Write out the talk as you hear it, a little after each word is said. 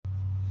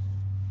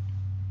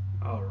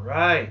All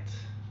right.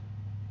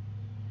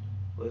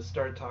 Let's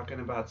start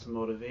talking about some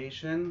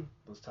motivation.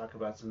 Let's talk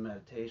about some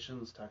meditation.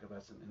 Let's talk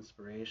about some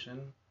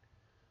inspiration.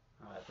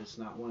 If it's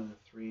not one of the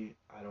three,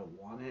 I don't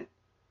want it.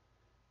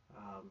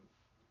 Um,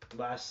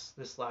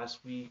 this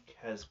last week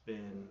has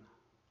been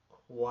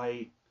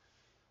quite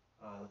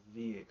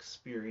the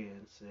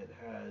experience. It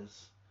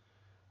has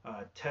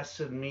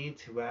tested me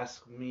to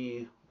ask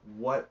me,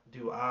 what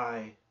do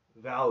I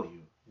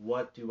value?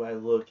 What do I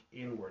look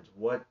inwards?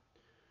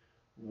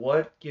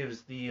 What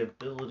gives the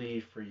ability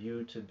for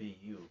you to be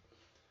you?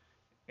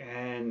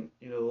 And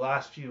the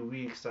last few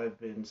weeks I've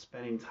been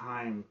spending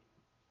time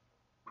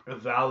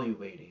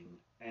evaluating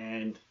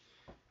and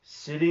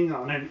sitting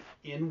on an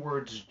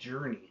inwards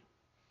journey,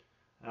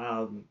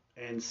 and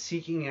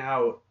seeking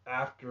out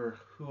after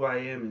who I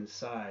am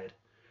inside.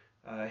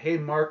 Hey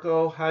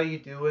Marco, how you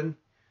doing?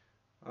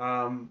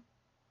 Um,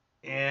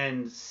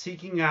 and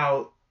seeking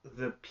out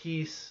the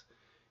peace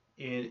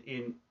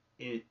in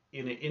an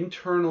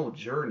internal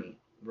journey,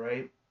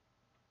 right?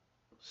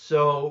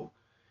 So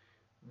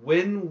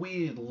when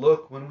we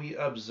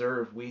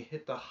observe, we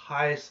hit the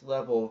highest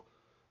level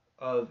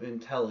of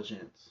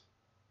intelligence.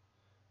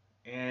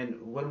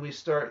 And when we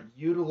start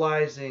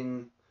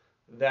utilizing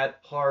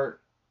that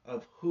part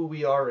of who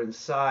we are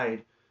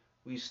inside,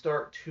 we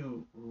start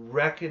to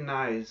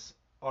recognize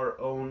our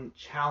own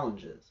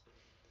challenges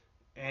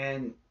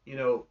and,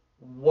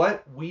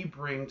 what we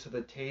bring to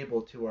the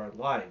table to our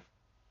life.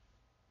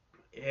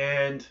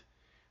 And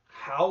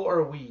how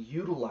are we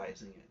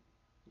utilizing it?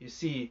 You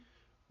see,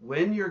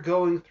 when you're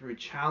going through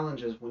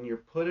challenges, when you're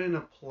put in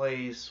a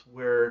place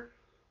where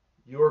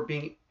you're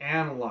being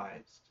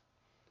analyzed,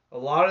 a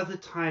lot of the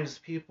times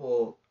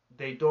people,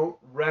 they don't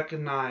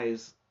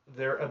recognize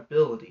their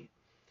ability.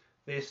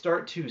 They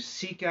start to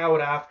seek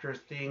out after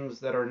things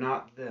that are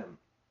not them.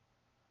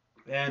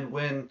 And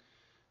when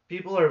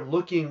people are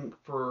looking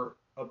for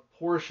a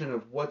portion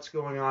of what's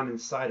going on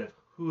inside of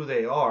who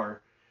they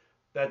are,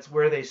 that's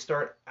where they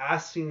start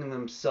asking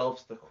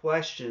themselves the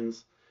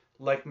questions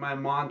like my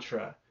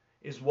mantra: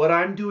 is what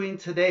I'm doing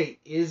today,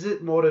 is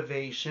it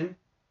motivation?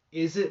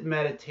 Is it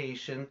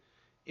meditation?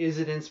 Is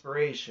it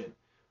inspiration?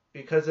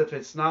 Because if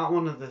it's not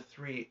one of the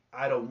three,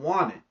 I don't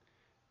want it.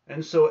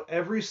 And so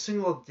every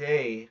single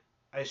day,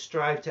 I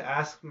strive to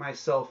ask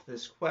myself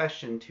this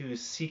question, to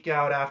seek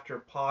out after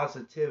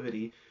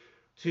positivity,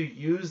 to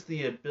use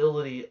the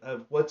ability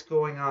of what's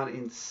going on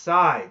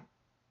inside.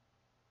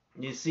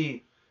 You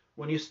see,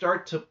 when you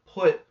start to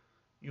put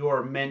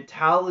your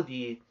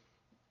mentality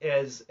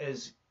as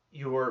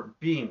your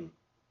being,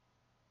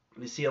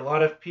 you see a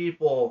lot of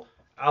people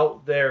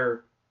out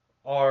there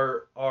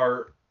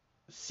are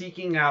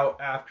seeking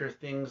out after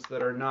things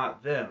that are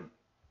not them.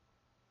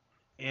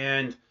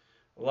 And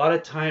a lot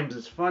of times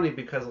it's funny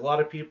because a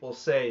lot of people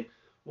say,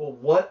 well,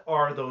 what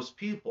are those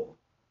people?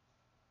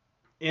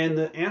 And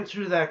the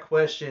answer to that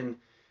question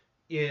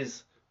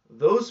is,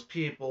 those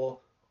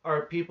people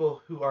are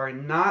people who are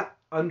not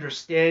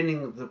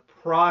understanding the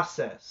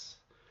process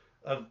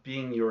of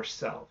being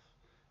yourself,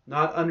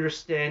 not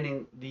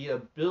understanding the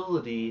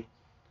ability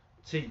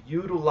to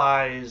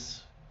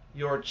utilize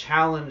your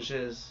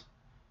challenges,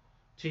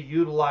 to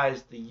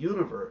utilize the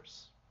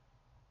universe.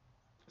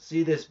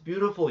 See, this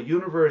beautiful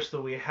universe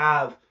that we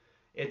have,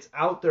 it's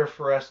out there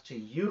for us to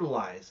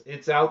utilize.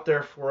 It's out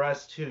there for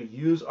us to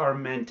use our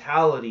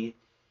mentality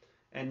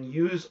and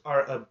use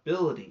our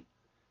ability.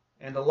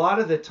 And a lot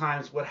of the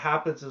times what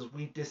happens is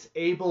we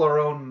disable our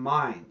own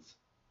minds.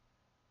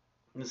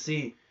 You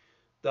see,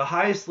 the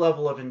highest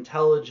level of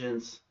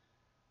intelligence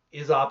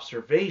is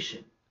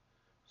observation.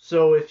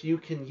 So if you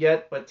can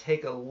yet but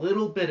take a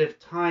little bit of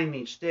time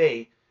each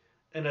day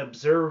and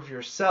observe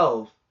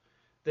yourself,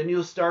 then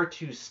you'll start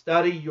to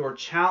study your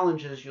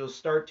challenges, you'll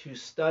start to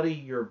study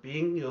your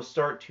being, you'll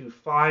start to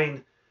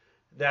find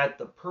that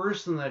the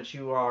person that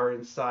you are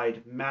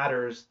inside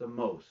matters the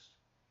most.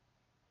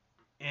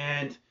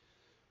 And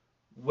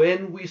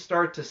when we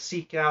start to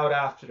seek out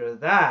after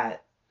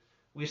that,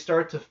 we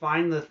start to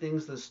find the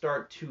things that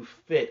start to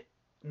fit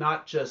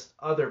not just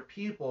other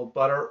people,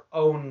 but our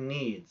own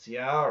needs,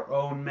 our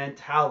own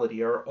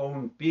mentality, our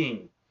own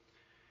being.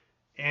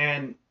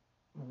 And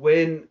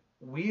when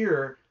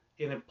we're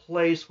in a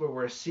place where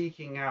we're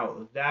seeking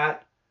out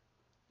that,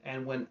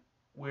 and when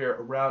we're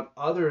around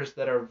others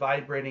that are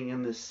vibrating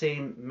in the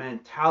same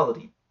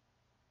mentality,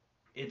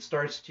 it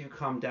starts to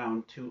come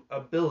down to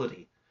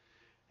ability.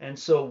 And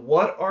so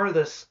what are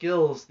the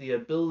skills, the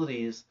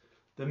abilities,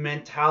 the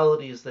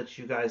mentalities that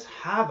you guys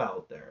have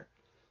out there?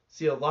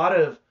 See, a lot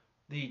of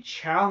the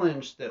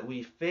challenge that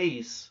we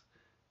face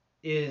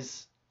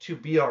is to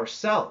be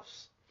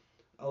ourselves.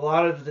 A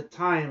lot of the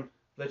time,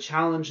 the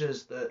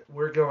challenges that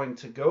we're going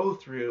to go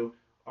through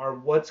are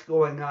what's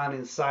going on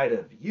inside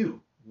of you.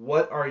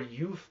 What are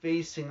you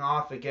facing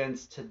off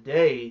against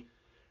today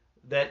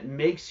that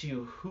makes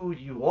you who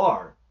you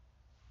are?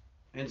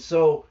 And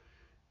so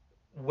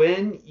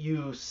when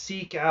you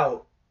seek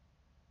out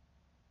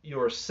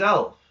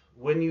yourself,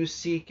 when you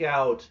seek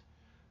out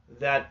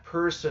that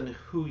person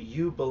who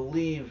you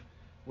believe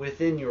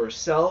within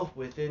yourself,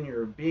 within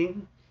your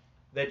being,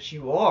 that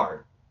you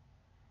are,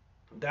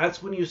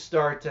 that's when you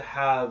start to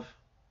have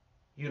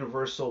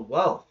universal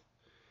wealth.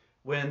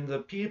 When the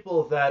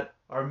people that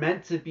are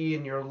meant to be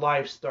in your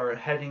life start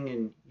heading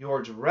in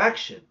your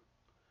direction.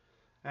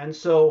 And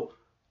so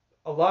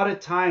a lot of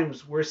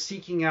times we're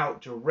seeking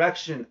out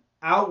direction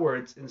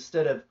outwards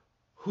instead of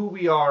who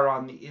we are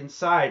on the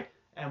inside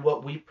and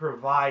what we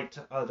provide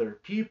to other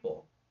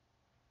people.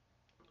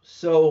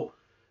 So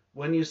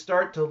when you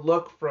start to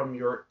look from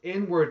your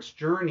inwards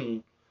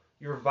journey,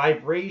 your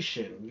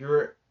vibration,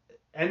 your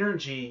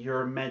energy,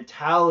 your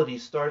mentality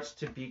starts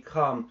to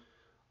become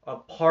a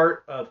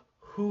part of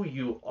who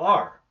you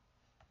are.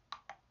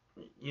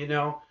 You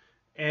know,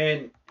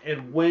 and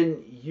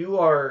when you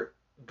are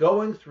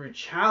going through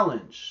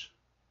challenge,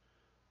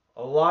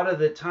 a lot of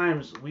the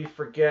times we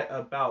forget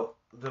about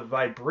the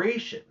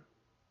vibration.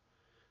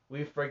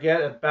 We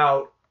forget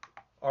about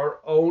our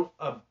own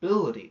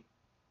ability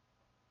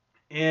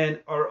and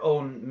our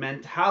own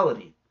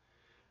mentality.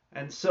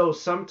 And so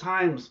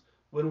sometimes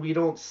when we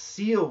don't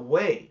see a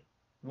way,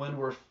 when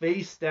we're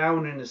face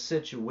down in a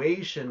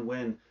situation,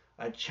 when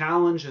a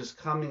challenge is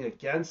coming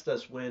against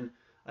us, when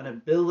an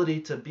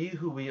ability to be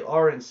who we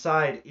are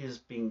inside is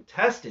being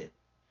tested,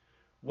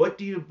 what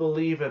do you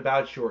believe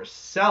about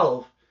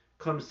yourself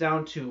comes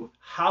down to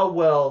how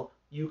well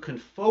you can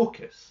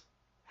focus,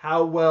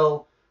 how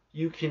well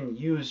you can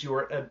use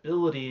your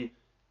ability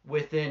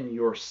within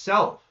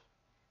yourself.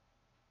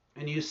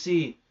 And you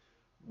see,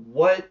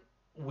 what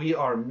we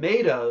are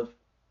made of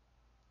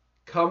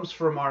comes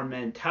from our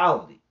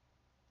mentality.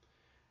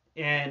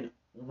 And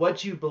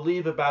what you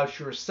believe about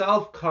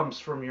yourself comes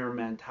from your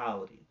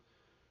mentality.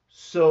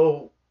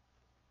 So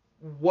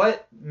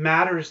what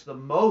matters the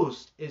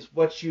most is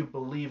what you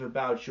believe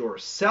about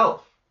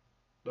yourself.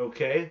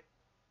 Okay?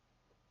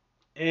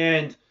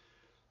 And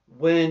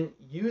when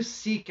you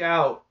seek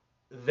out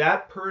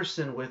that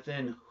person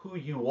within who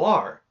you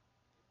are,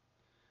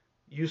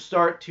 you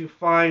start to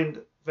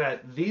find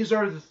that these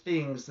are the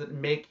things that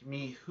make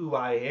me who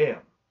I am.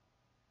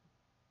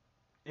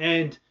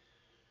 And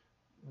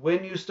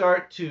when you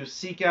start to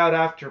seek out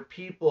after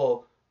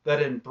people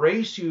that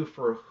embrace you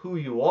for who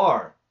you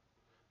are,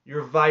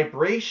 your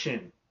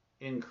vibration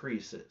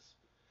increases.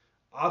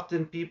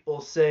 Often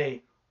people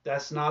say,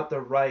 that's not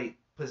the right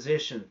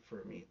position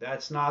for me.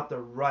 That's not the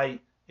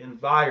right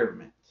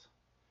environment.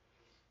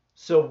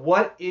 So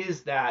what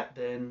is that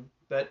then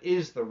that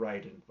is the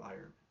right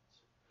environment?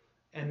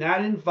 And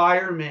that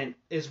environment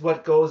is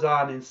what goes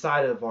on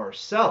inside of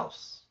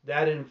ourselves.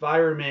 That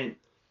environment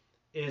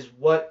is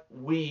what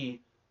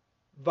we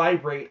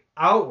vibrate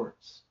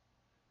outwards.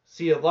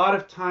 See, a lot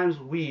of times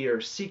we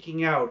are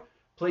seeking out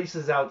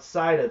places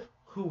outside of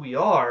who we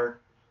are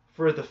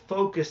for the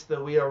focus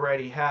that we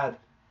already have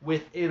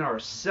within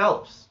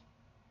ourselves.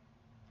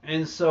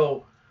 And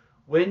so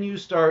when you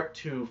start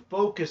to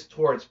focus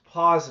towards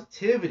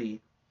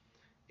positivity,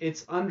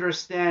 it's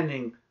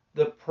understanding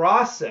the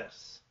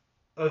process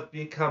of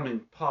becoming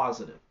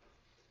positive.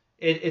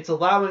 It's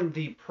allowing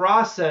the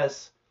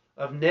process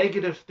of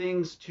negative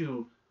things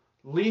to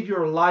leave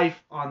your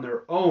life on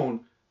their own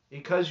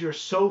because you're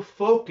so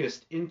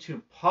focused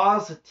into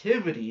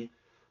positivity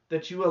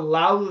that you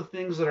allow the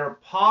things that are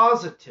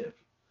positive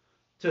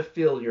to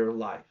fill your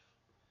life.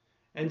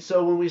 And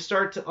so when we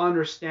start to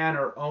understand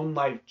our own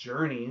life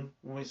journey,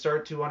 when we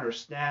start to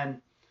understand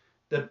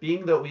the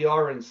being that we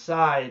are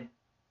inside,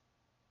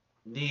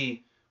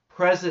 the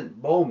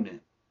present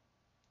moment,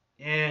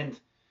 and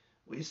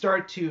we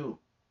start to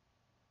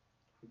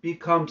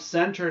become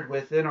centered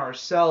within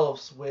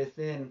ourselves,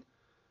 within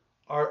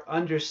our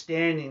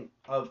understanding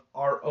of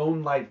our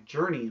own life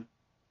journey,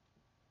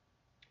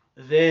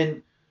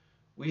 then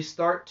we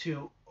start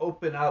to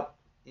open up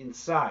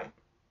inside.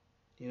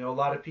 You know, a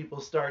lot of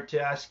people start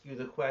to ask you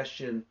the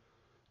question,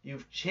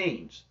 you've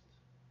changed.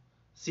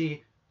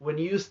 See, when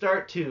you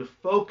start to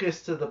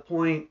focus to the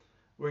point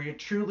where you're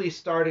truly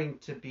starting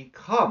to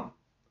become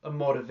a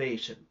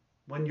motivation,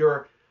 when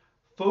you're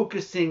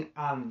focusing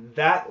on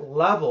that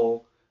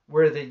level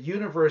where the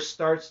universe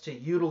starts to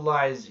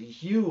utilize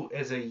you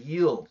as a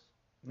yield,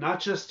 not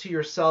just to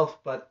yourself,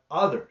 but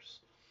others.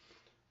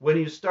 When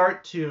you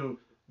start to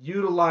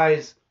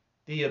utilize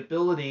the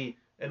ability,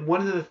 and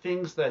one of the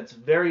things that's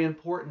very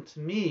important to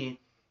me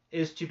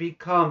is to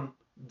become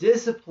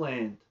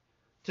disciplined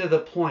to the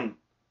point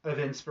of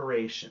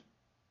inspiration.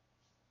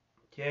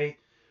 Okay?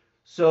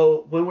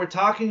 So when we're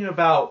talking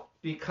about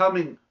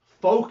becoming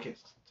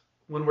focused,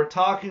 when we're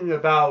talking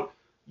about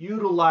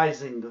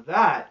utilizing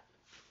that,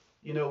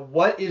 you know,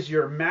 what is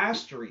your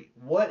mastery?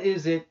 What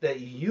is it that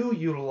you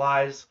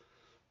utilize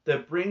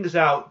that brings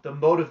out the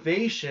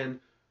motivation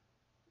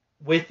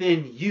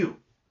within you?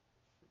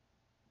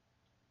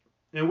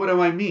 And what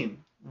do I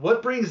mean?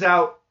 What brings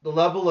out the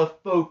level of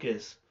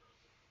focus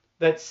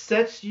that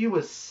sets you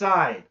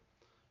aside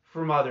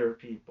from other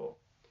people?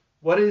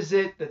 What is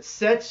it that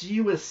sets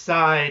you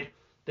aside,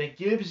 that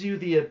gives you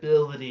the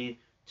ability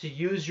to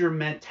use your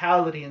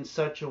mentality in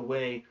such a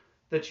way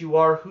that you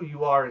are who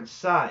you are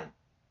inside?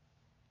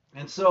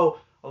 And so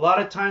a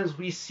lot of times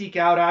we seek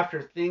out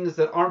after things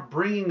that aren't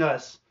bringing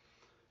us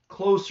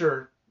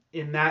closer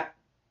in that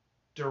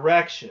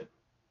direction.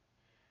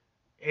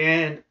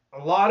 And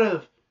a lot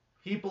of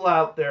people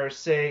out there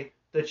say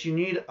that you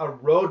need a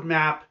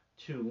roadmap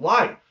to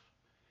life.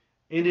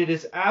 And it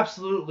is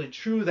absolutely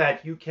true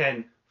that you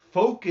can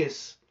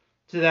focus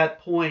to that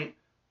point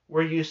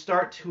where you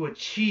start to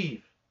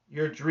achieve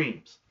your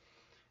dreams.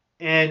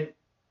 And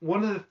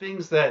one of the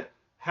things that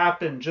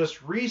happened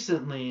just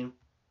recently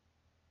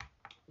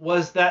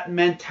was that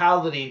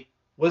mentality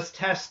was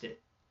tested.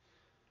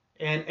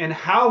 And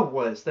how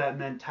was that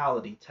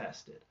mentality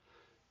tested?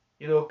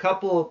 You know, a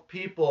couple of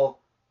people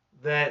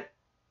that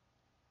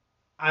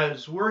I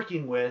was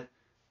working with,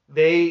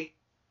 they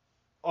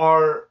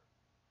are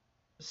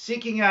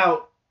seeking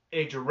out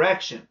a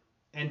direction.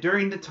 And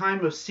during the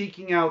time of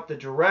seeking out the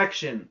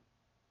direction,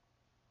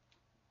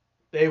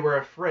 they were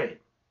afraid.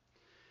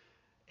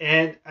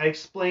 And I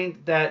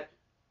explained that,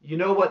 you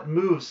know what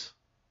moves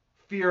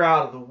fear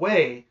out of the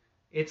way?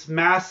 It's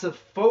massive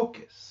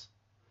focus.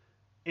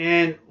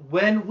 And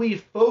when we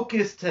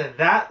focus to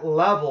that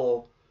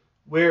level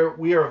where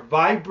we are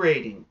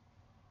vibrating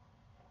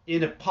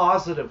in a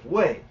positive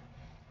way,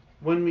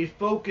 when we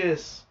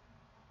focus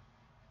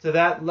to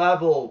that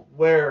level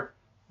where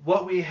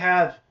what we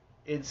have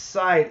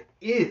inside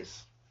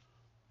is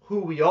who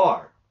we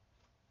are,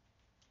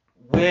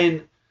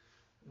 when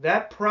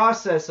that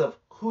process of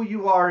who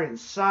you are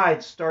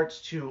inside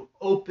starts to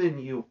open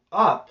you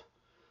up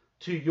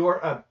to your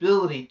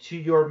ability, to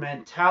your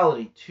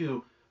mentality,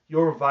 to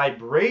your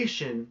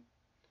vibration,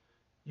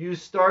 you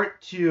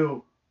start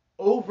to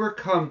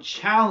overcome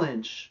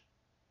challenge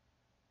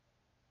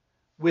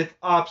with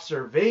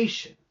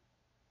observation.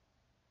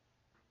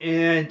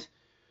 And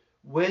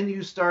when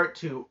you start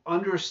to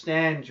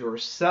understand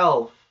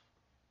yourself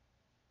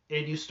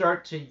and you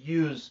start to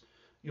use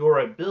your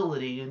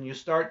ability and you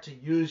start to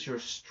use your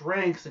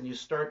strengths and you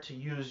start to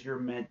use your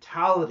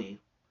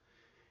mentality,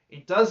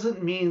 it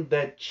doesn't mean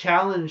that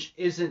challenge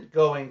isn't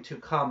going to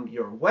come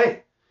your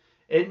way.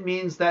 It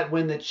means that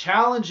when the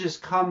challenges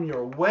come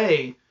your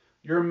way,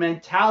 your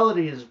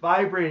mentality is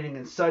vibrating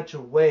in such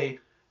a way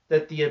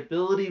that the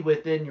ability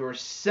within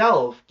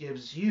yourself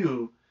gives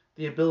you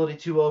the ability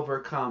to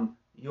overcome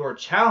your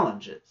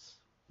challenges.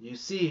 You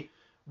see,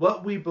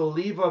 what we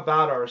believe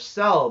about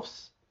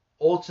ourselves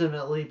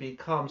ultimately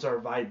becomes our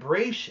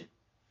vibration.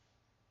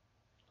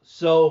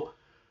 So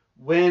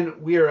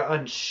when we are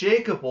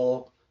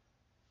unshakable,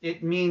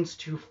 it means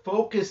to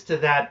focus to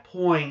that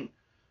point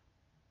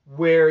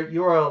where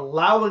you're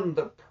allowing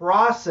the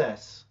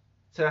process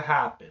to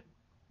happen.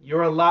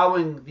 You're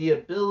allowing the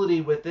ability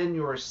within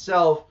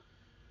yourself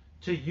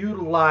to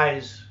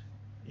utilize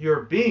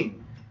your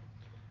being.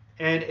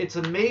 And it's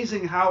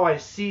amazing how I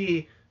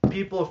see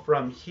people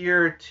from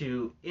here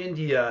to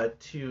India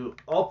to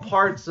all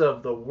parts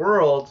of the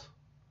world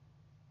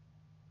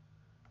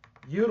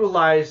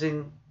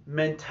utilizing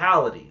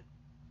mentality.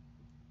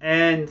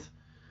 And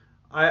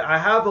I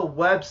have a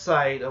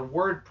website, a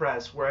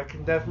WordPress, where I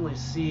can definitely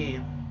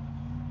see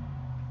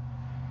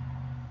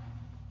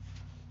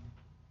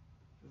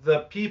the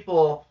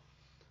people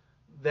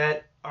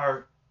that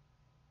are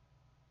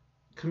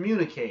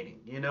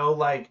communicating. You know,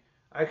 like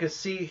I could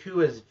see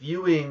who is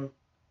viewing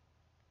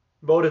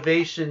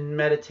motivation,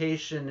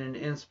 meditation, and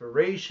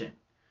inspiration.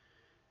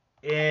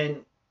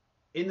 And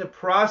in the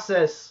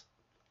process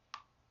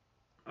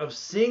of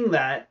seeing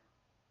that,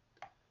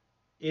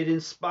 it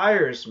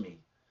inspires me.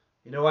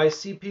 You know, I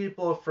see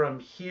people from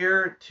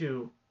here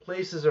to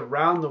places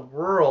around the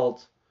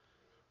world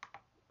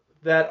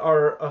that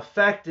are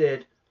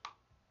affected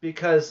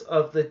because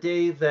of the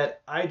day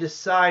that I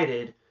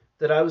decided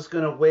that I was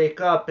going to wake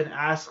up and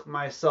ask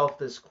myself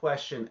this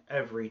question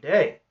every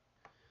day.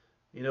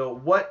 You know,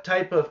 what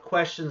type of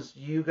questions do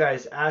you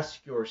guys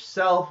ask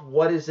yourself?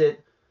 What is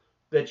it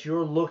that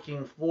you're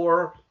looking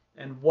for?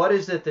 And what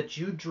is it that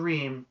you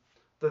dream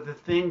that the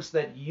things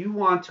that you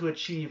want to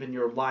achieve in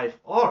your life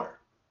are?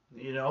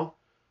 You know?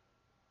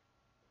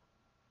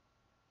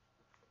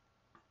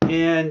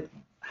 And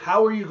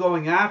how are you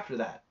going after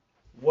that?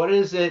 What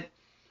is it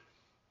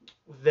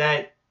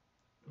that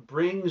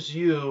brings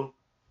you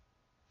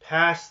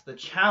past the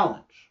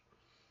challenge?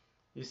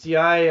 You see,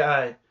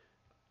 I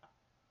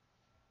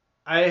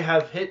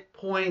have hit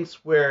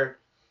points where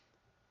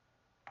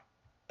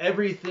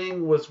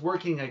everything was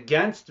working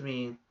against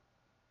me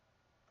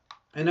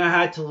and I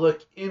had to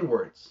look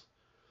inwards.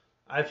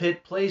 I've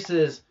hit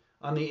places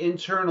on the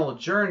internal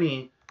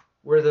journey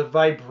where the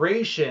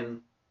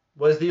vibration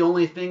was the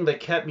only thing that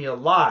kept me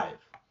alive.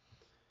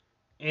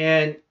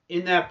 And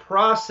in that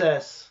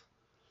process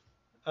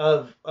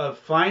of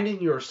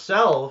finding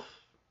yourself,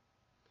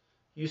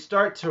 you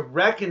start to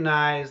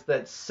recognize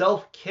that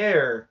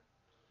self-care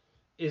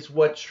is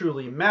what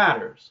truly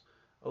matters.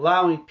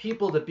 Allowing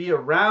people to be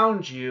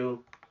around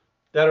you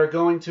that are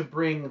going to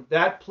bring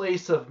that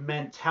place of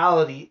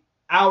mentality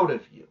out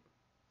of you.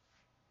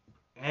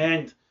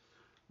 And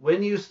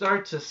when you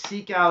start to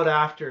seek out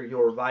after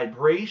your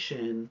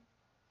vibration,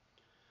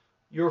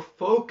 your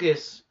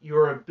focus,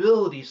 your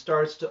ability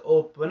starts to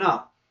open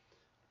up.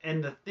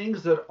 And the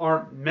things that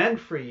aren't meant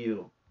for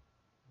you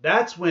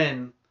that's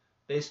when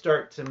they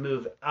start to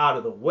move out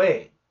of the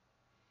way.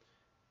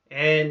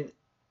 And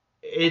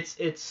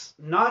it's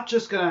not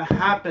just going to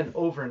happen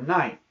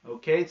overnight,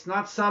 okay? It's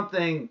not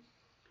something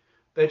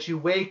that you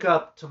wake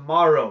up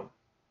tomorrow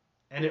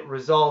and it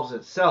resolves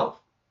itself.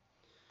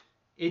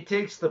 It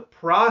takes the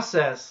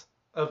process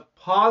of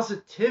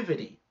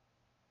positivity.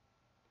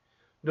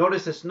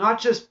 Notice it's not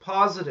just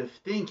positive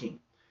thinking.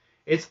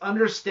 It's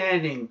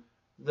understanding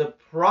the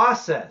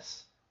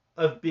process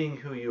of being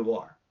who you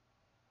are.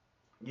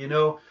 You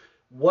know,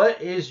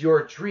 what is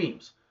your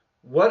dreams?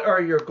 What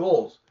are your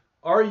goals?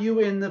 Are you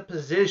in the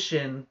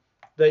position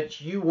that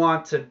you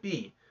want to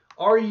be?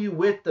 Are you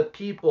with the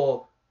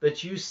people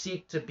that you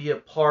seek to be a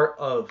part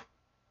of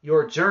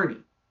your journey?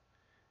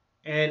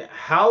 And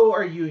how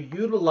are you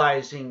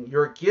utilizing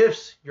your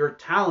gifts, your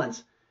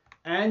talents,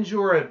 and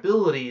your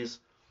abilities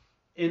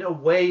in a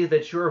way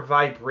that your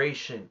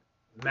vibration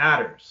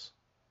matters?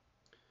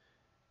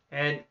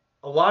 And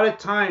a lot of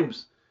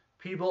times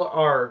people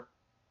are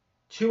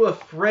too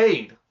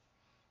afraid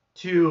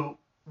to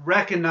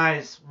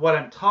recognize what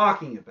I'm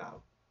talking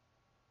about.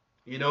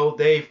 You know,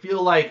 they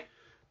feel like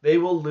they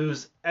will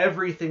lose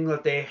everything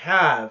that they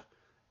have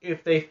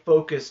if they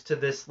focus to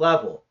this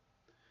level.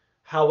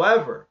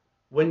 However,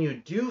 when you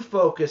do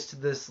focus to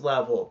this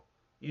level,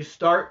 you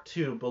start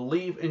to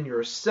believe in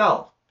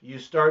yourself. You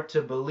start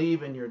to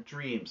believe in your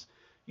dreams.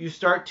 You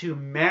start to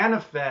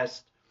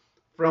manifest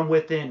from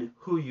within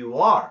who you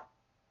are.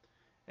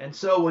 And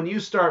so when you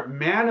start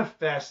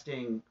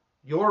manifesting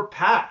your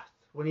path,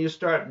 when you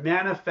start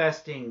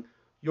manifesting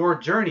your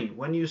journey,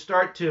 when you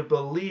start to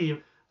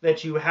believe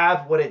that you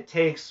have what it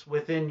takes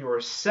within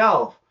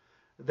yourself,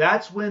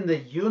 that's when the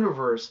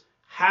universe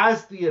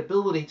has the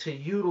ability to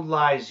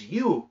utilize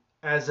you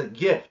as a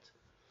gift.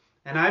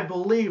 And I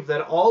believe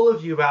that all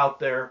of you out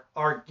there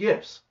are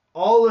gifts.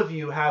 All of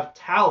you have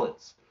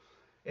talents.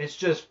 It's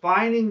just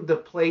finding the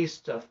place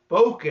to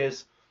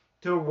focus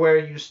to where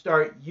you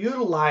start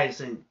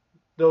utilizing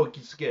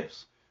those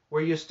gifts,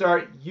 where you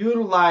start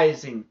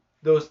utilizing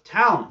those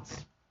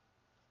talents.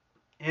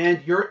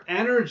 And your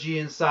energy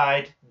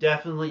inside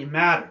definitely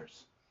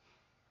matters.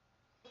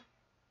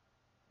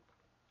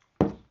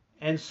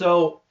 And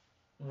so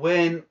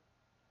when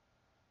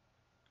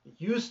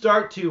you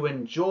start to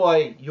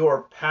enjoy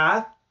your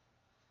path,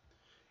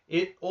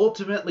 it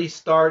ultimately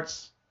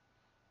starts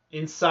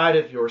inside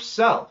of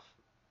yourself.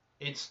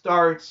 It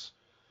starts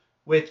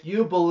with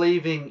you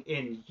believing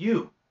in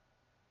you.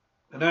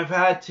 And I've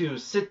had to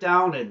sit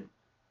down and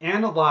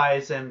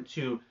analyze and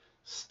to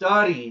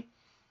study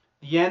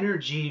the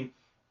energy.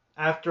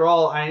 After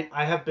all, I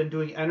have been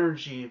doing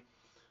energy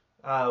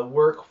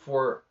work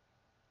for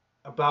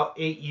about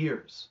 8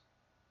 years.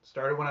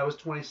 Started when I was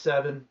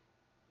 27.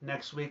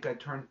 Next week I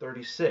turned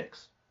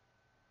 36.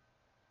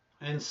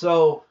 And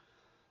so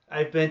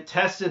I've been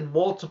tested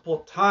multiple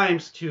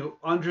times to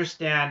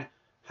understand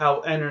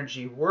how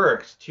energy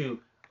works, to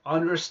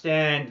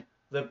understand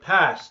the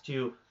past,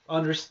 to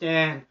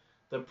understand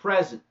the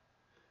present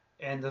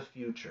and the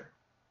future.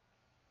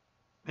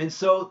 And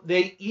so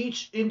they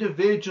each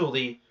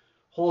individually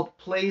hold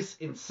place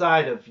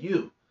inside of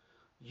you.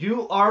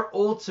 You are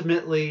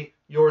ultimately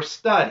your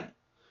study.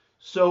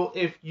 So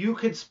if you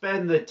could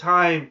spend the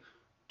time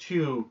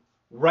to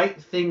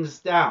write things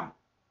down,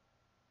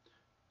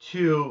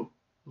 to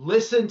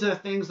listen to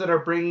things that are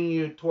bringing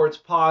you towards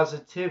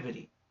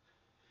positivity,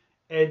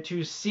 and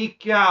to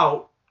seek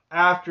out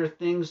after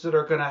things that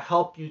are going to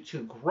help you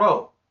to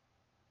grow,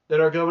 that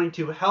are going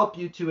to help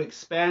you to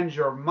expand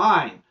your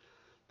mind,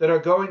 that are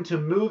going to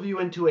move you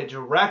into a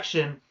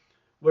direction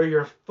where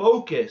your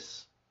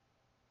focus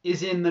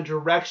is in the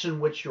direction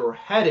which you're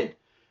headed,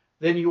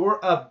 then your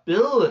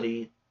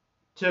ability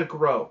to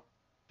grow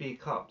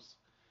becomes.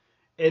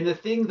 And the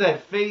thing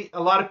that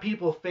a lot of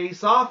people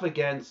face off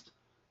against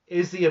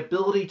is the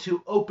ability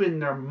to open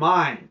their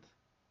mind.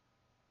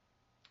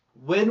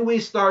 When we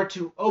start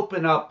to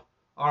open up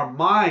our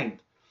mind,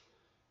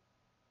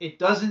 it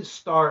doesn't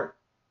start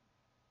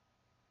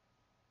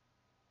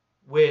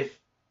with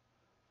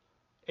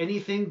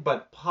anything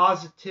but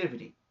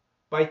positivity.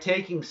 By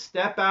taking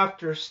step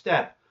after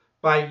step,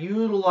 by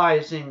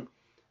utilizing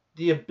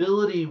the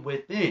ability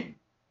within.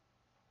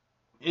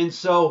 And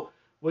so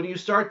when you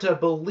start to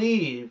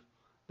believe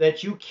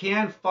that you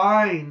can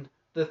find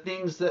the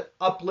things that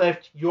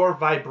uplift your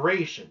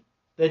vibration,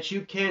 that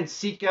you can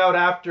seek out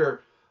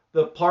after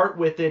the part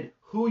within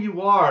who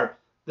you are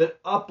that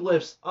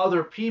uplifts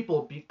other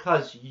people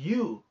because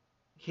you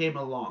came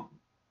along.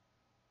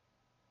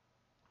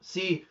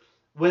 See,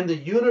 when the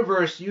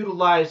universe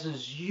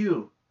utilizes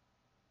you,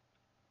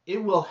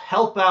 it will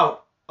help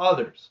out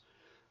others.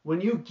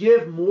 When you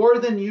give more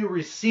than you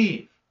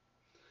receive,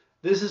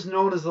 this is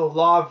known as the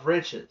law of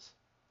riches.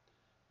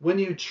 When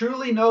you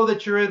truly know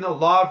that you're in the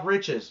law of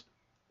riches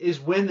is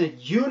when the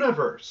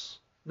universe,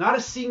 not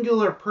a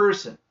singular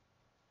person,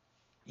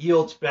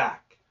 yields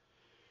back.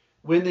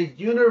 When the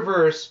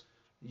universe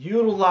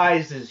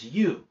utilizes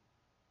you.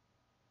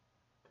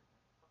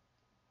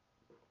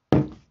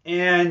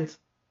 And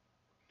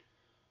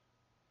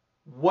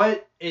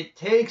what it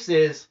takes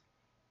is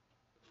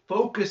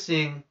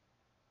focusing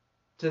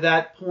to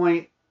that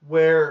point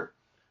where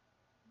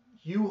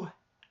you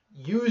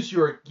use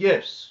your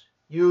gifts,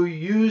 you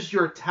use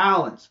your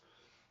talents,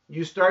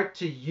 you start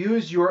to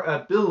use your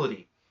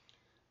ability,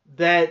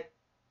 that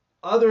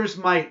others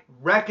might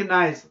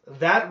recognize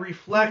that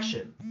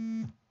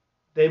reflection.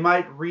 They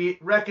might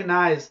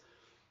recognize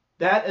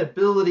that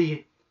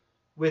ability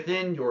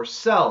within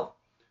yourself,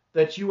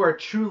 that you are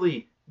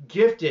truly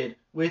gifted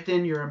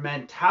within your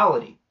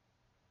mentality.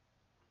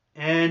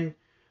 And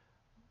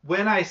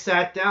when I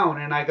sat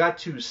down and I got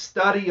to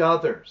study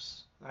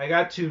others, I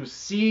got to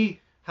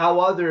see how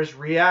others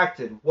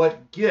reacted,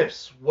 what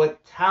gifts,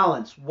 what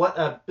talents, what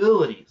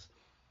abilities,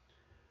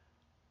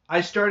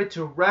 I started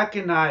to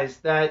recognize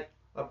that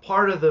a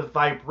part of the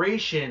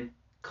vibration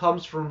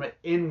comes from an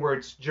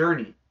inwards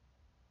journey.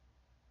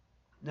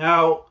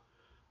 Now,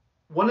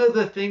 one of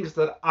the things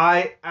that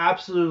I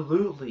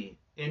absolutely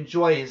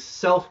enjoy is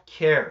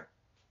self-care.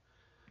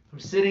 I'm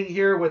sitting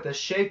here with a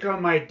shake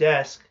on my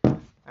desk.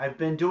 I've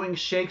been doing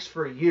shakes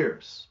for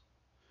years.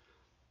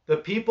 The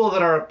people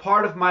that are a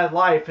part of my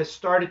life have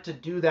started to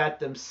do that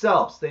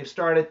themselves. They've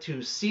started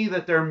to see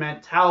that their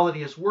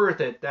mentality is worth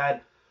it,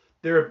 that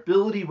their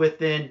ability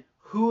within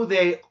who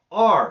they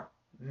are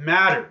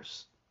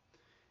matters.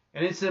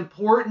 And it's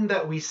important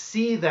that we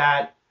see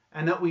that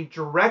and that we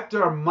direct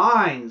our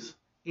minds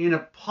in a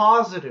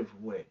positive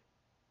way.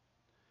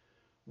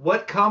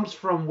 What comes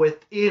from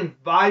within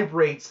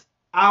vibrates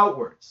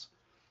outwards.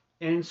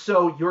 And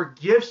so your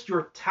gifts,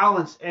 your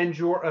talents, and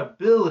your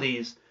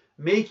abilities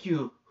make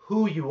you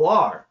who you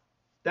are.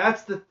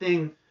 That's the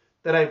thing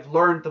that I've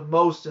learned the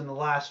most in the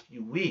last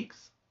few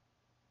weeks.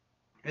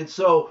 And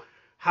so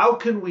how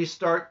can we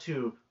start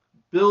to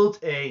build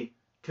a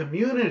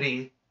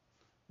community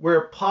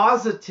where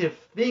positive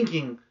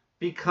thinking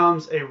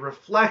becomes a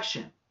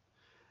reflection?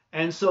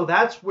 And so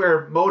that's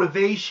where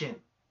motivation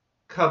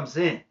comes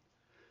in.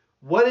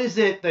 What is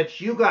it that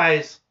you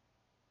guys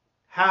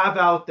have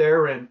out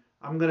there? And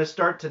I'm going to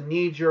start to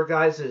need your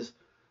guys'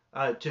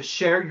 to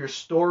share your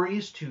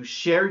stories, to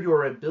share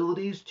your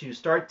abilities, to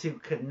start to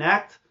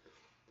connect.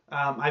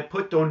 I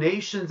put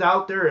donations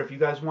out there if you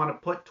guys want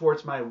to put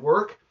towards my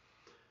work.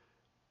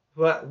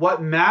 But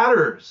what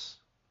matters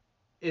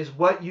is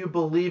what you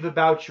believe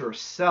about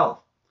yourself.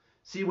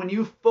 See, when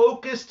you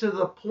focus to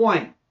the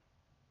point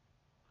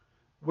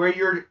where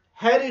you're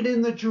headed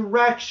in the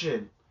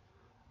direction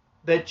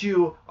that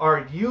you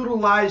are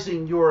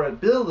utilizing your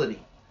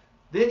ability,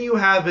 then you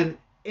have an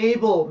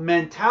able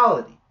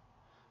mentality.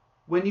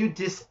 When you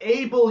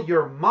disable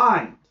your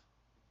mind,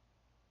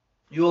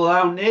 you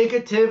allow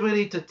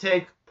negativity to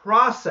take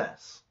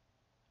process.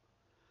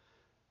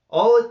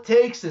 All it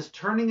takes is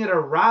turning it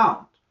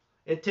around.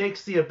 It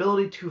takes the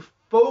ability to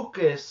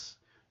focus,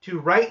 to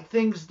write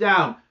things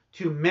down,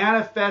 to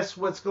manifest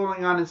what's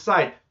going on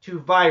inside, to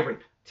vibrate,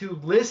 to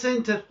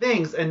listen to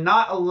things and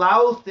not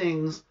allow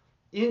things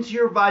into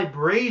your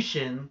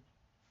vibration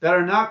that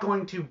are not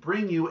going to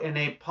bring you in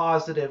a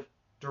positive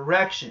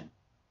direction.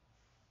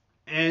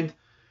 And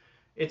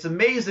it's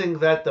amazing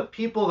that the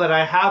people that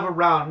I have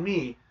around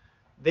me,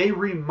 they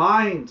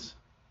remind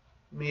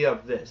me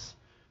of this.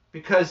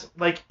 Because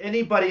like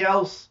anybody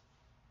else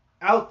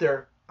out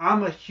there,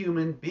 I'm a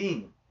human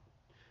being.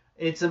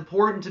 It's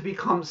important to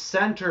become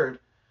centered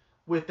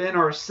within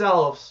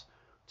ourselves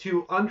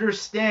to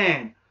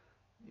understand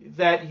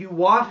that you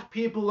want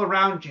people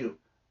around you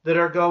that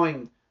are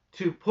going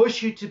to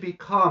push you to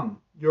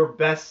become your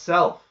best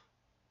self.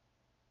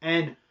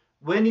 And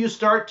when you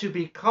start to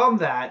become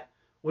that,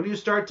 when you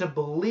start to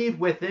believe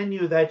within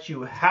you that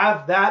you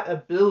have that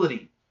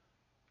ability,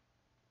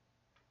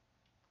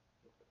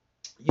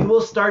 you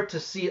will start to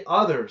see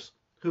others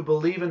who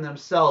believe in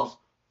themselves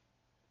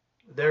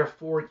there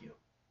for you.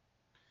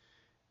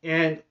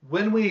 And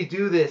when we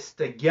do this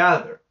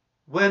together,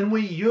 when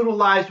we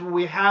utilize what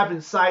we have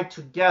inside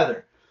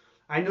together,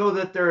 I know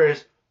that there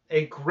is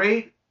a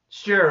great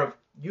share of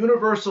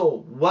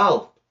universal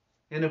wealth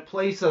in a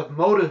place of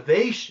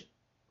motivation,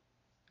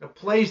 a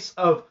place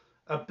of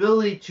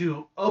ability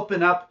to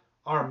open up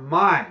our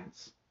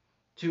minds,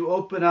 to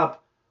open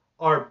up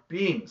our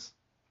beings,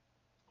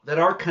 that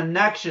our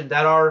connection,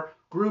 that our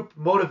group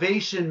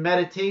motivation,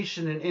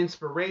 meditation, and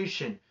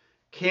inspiration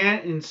can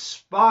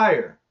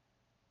inspire,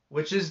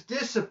 which is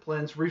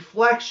disciplines,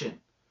 reflection,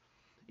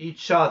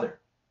 each other.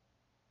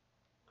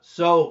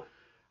 So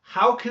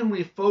how can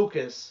we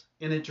focus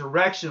in a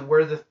direction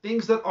where the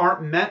things that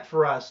aren't meant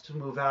for us to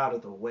move out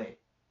of the way?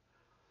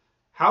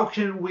 How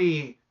can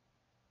we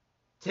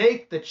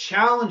take the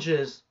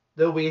challenges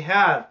that we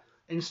have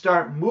and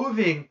start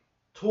moving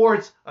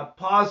towards a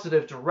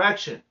positive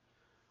direction?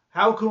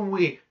 How can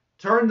we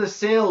turn the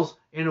sails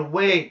in a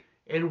way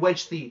in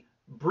which the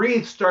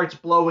breeze starts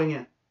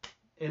blowing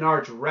in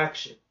our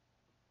direction?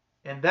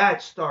 And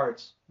that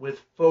starts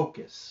with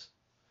focus.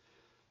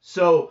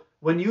 So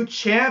when you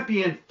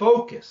champion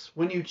focus,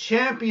 when you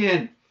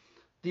champion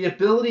the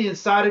ability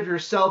inside of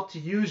yourself to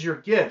use your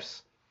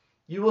gifts,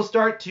 you will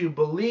start to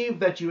believe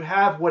that you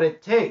have what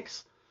it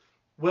takes.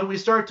 When we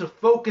start to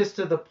focus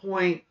to the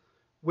point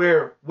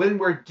where when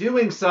we're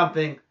doing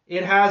something,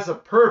 it has a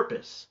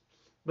purpose.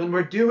 When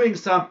we're doing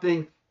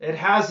something, it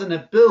has an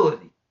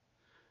ability.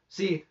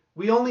 See,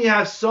 we only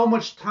have so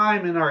much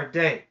time in our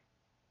day.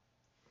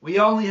 We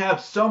only have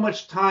so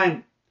much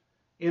time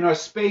in our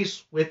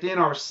space within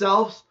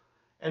ourselves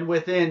and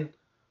within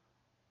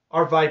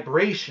our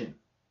vibration.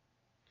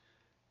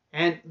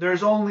 And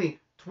there's only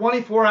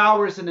 24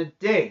 hours in a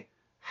day.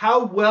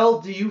 How well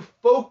do you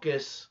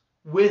focus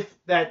with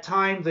that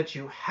time that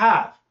you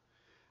have?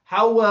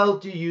 How well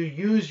do you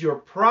use your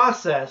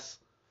process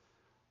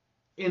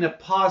in a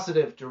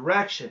positive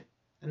direction?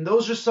 And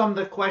those are some of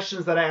the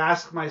questions that I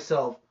ask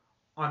myself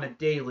on a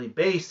daily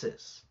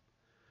basis.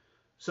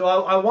 So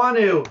I want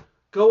to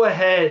go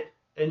ahead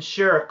and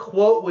share a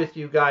quote with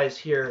you guys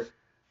here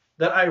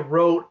that I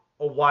wrote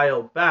a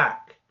while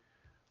back.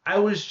 I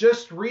was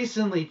just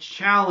recently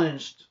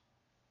challenged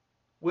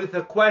with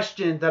a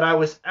question that I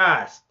was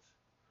asked.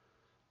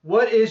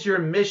 What is your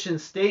mission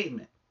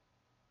statement?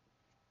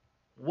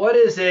 What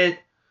is it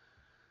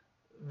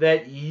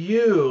that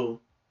you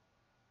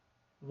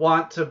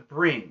want to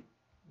bring?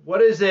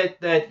 What is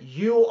it that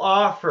you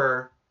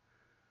offer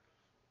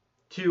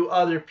to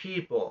other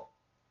people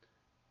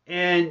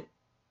and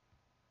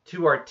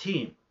to our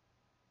team?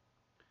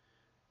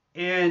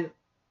 And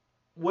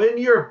when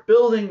you're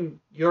building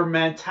your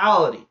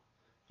mentality,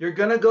 you're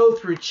going to go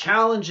through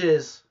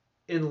challenges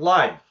in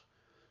life.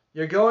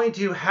 You're going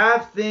to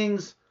have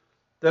things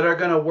that are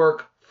going to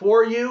work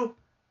for you,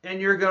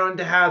 and you're going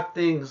to have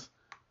things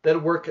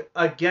that work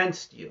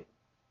against you.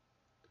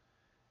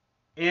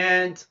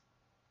 And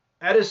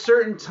at a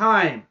certain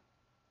time,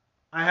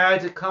 I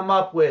had to come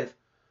up with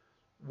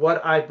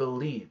what I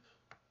believe.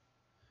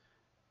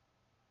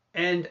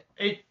 And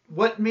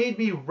what made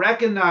me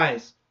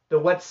recognize that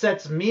what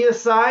sets me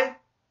aside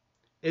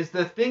is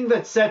the thing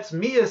that sets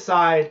me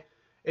aside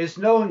is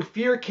knowing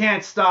fear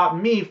can't stop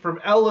me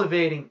from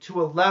elevating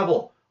to a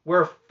level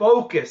where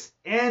focus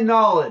and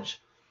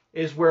knowledge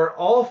is where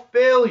all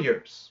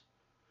failures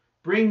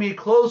bring me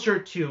closer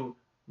to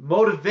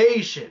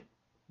motivation,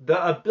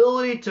 the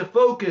ability to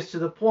focus to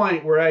the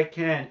point where I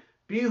can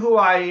be who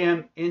I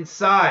am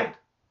inside.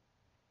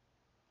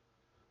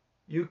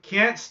 You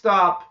can't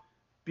stop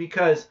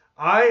because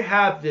I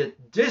have the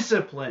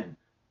discipline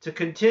to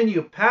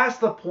continue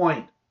past the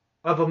point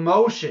of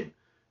emotion,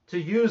 to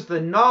use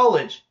the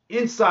knowledge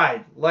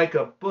inside like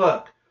a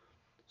book,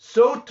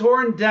 so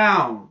torn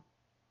down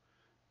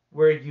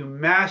where you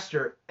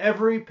master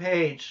every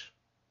page,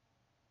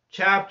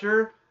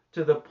 chapter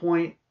to the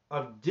point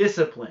of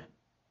discipline.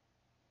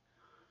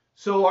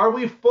 So are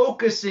we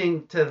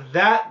focusing to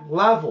that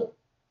level?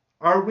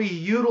 Are we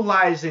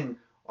utilizing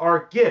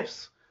our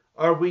gifts?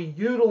 Are we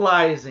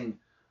utilizing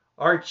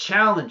our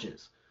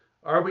challenges?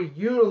 Are we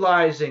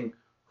utilizing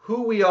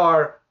who we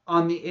are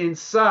on the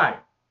inside?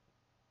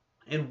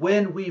 And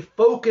when we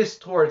focus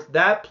towards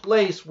that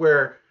place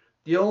where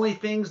the only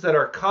things that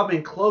are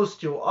coming close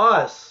to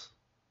us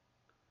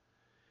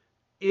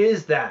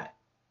is that,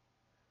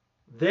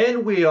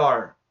 then we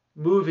are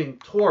moving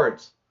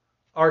towards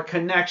our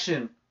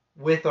connection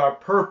with our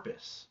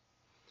purpose.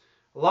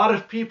 A lot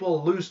of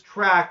people lose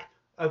track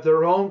of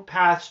their own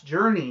past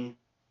journey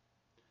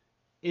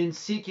in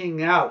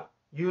seeking out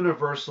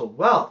universal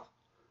wealth.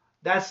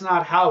 That's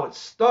not how it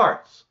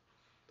starts.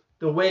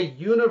 The way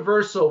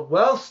universal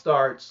wealth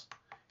starts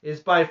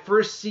is by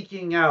first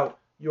seeking out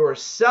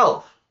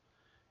yourself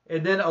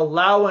and then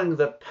allowing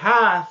the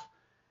path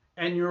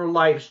and your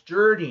life's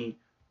journey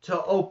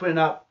to open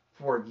up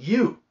for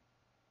you,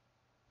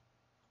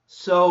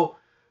 so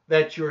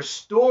that your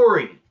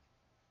story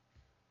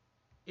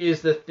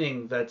is the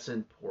thing that's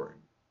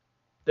important,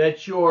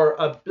 that your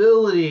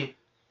ability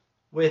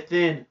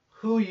within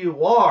who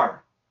you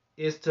are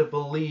is to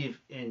believe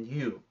in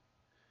you.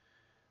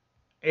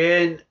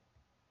 And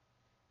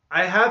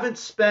I haven't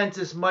spent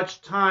as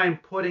much time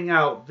putting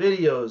out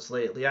videos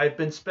lately. I've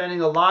been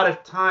spending a lot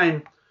of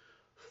time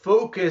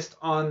focused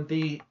on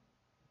the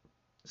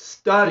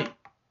study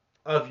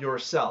of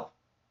yourself.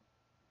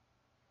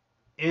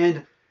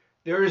 And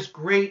there is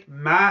great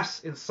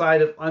mass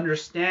inside of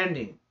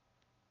understanding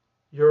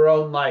your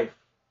own life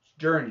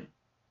journey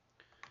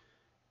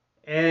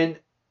and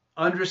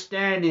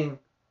understanding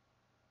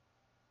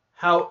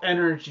how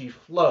energy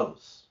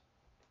flows,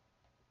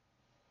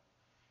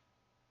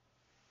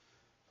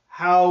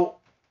 how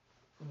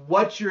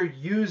what you're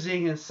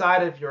using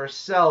inside of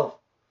yourself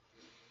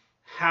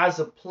has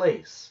a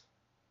place.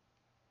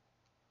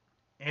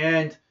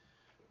 And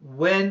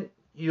when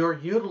you're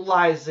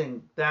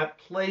utilizing that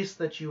place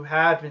that you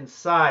have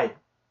inside,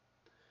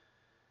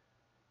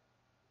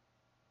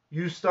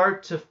 you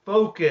start to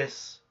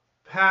focus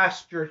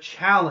past your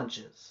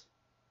challenges.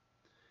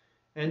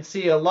 And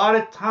see, a lot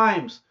of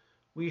times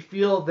we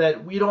feel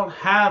that we don't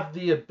have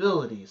the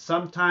ability.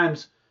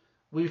 Sometimes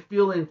we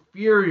feel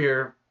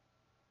inferior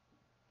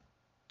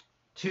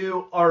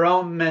to our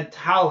own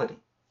mentality.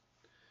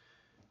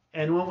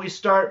 And when we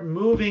start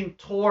moving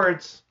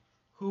towards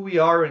who we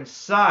are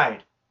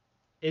inside,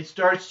 it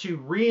starts to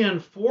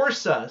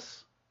reinforce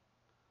us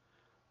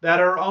that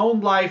our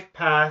own life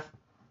path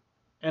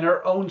and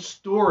our own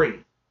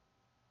story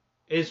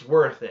is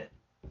worth it.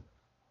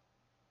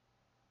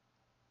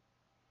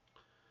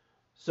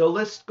 So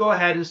let's go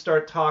ahead and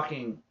start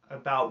talking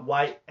about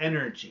why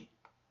energy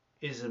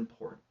is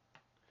important.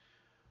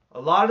 A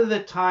lot of the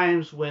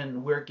times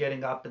when we're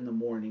getting up in the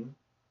morning,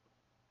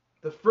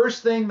 the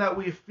first thing that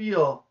we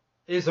feel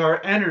is our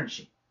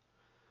energy.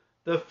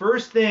 The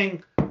first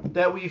thing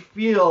that we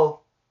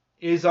feel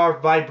is our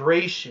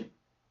vibration,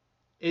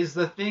 is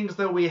the things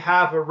that we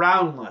have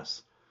around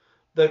us,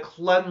 the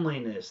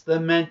cleanliness, the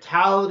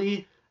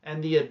mentality,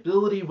 and the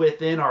ability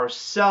within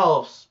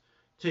ourselves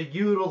to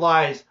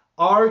utilize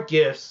our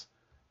gifts,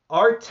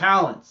 our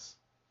talents,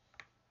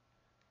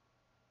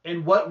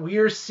 and what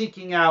we're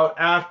seeking out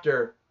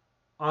after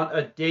on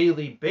a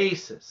daily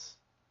basis.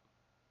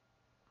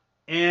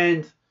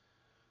 And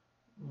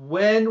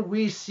when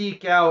we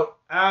seek out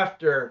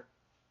after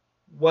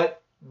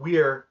what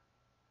we're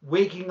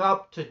waking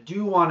up to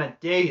do on a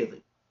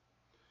daily,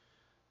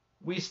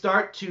 we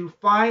start to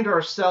find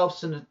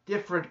ourselves in a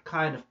different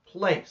kind of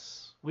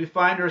place. We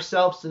find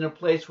ourselves in a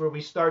place where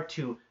we start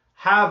to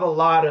have a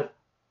lot of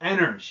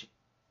energy.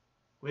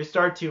 We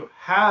start to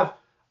have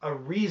a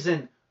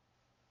reason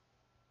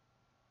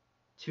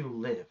to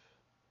live.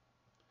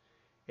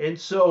 And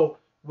so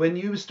when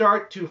you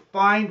start to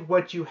find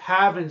what you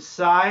have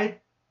inside,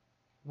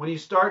 when you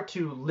start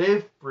to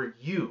live for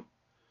you,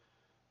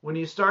 when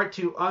you start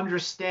to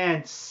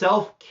understand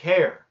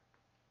self-care,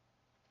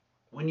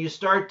 when you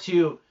start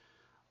to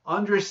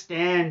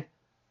understand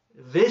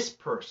this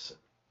person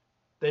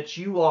that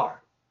you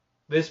are,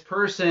 this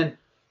person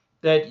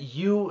that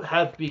you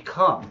have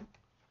become,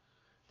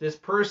 this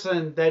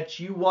person that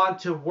you want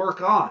to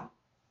work on,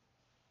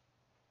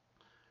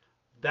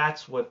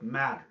 that's what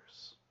matters.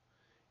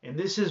 And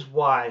this is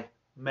why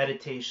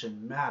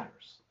meditation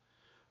matters.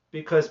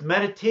 Because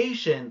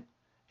meditation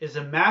is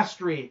a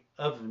mastery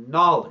of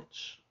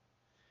knowledge.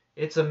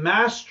 It's a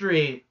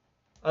mastery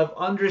of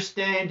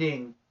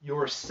understanding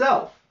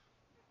yourself,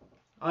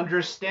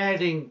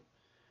 understanding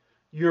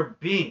your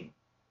being.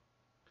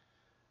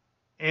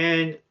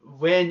 And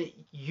when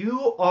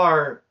you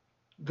are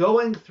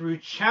going through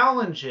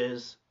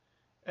challenges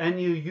and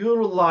you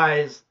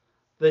utilize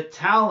the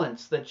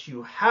talents that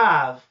you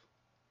have,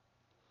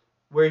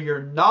 where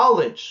your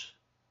knowledge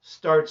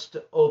starts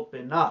to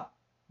open up,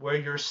 where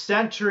your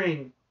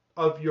centering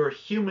of your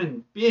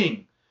human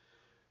being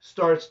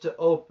starts to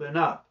open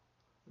up.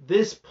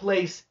 This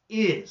place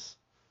is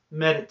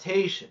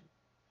meditation.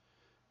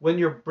 When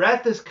your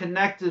breath is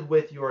connected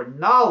with your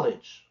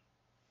knowledge,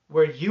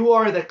 where you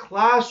are the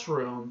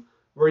classroom,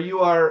 where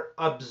you are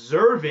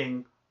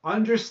observing,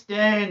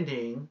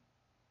 understanding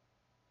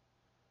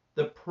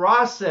the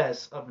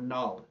process of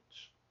knowledge,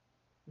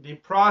 the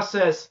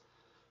process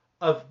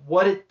of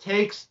what it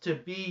takes to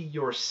be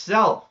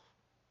yourself.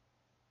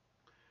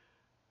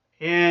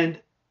 And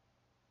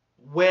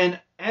when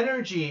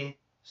energy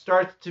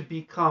starts to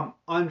become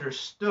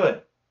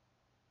understood,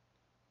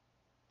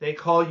 they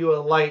call you a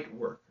light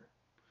worker.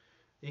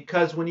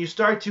 Because when you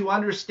start to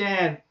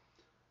understand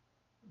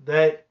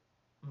that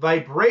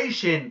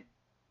vibration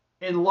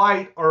and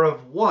light are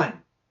of one,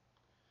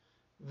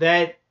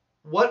 that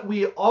what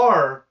we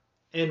are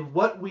and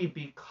what we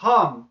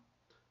become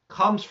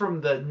comes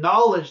from the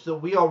knowledge that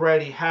we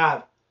already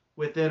have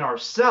within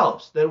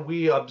ourselves, that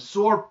we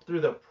absorb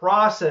through the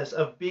process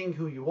of being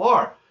who you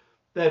are,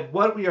 that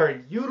what we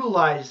are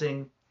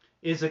utilizing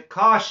is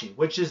Akashi,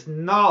 which is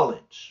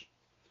knowledge.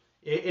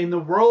 In the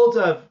world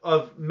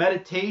of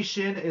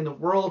meditation, in the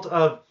world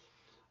of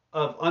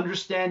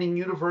understanding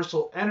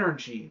universal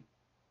energy,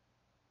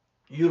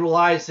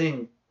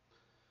 utilizing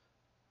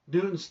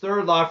Newton's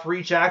third law, for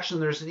each action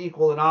there's an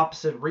equal and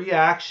opposite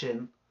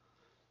reaction,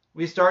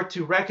 we start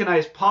to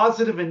recognize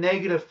positive and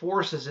negative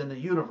forces in the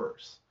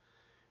universe.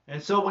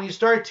 And so when you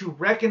start to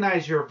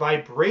recognize your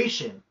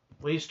vibration,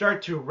 when you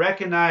start to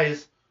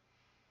recognize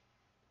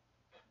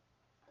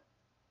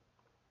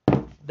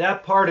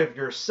that part of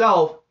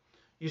yourself,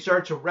 you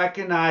start to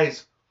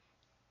recognize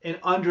and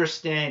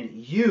understand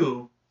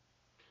you,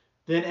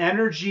 then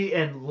energy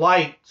and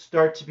light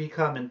start to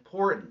become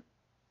important.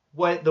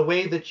 The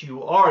way that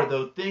you are,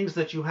 the things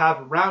that you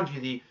have around you,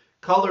 the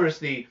colors,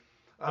 the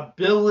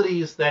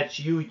abilities that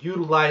you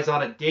utilize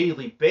on a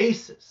daily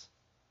basis.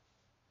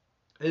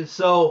 And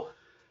so,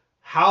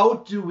 how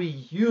do we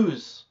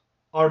use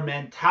our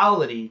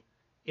mentality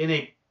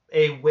in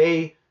a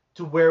way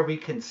to where we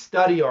can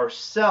study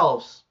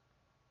ourselves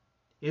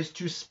is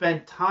to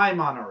spend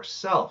time on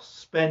ourselves,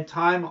 spend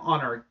time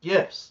on our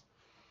gifts.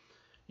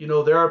 You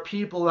know, there are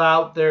people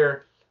out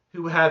there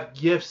who have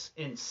gifts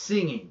in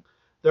singing.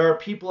 There are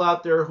people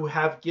out there who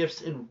have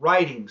gifts in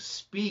writing,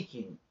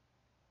 speaking,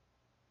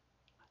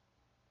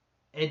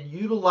 and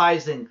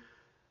utilizing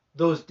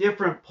those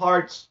different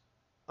parts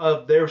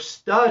of their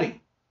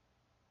study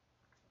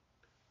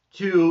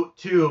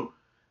to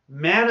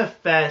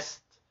manifest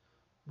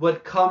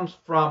what comes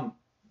from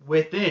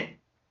within.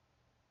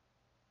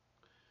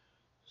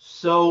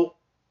 So,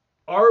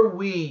 are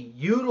we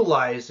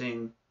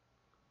utilizing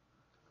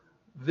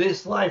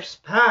this life's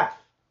path?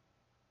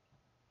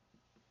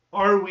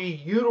 Are we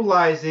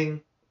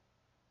utilizing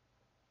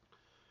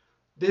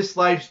this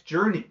life's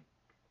journey.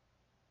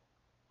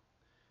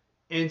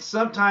 And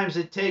sometimes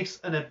it takes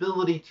an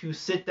ability to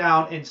sit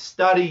down and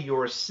study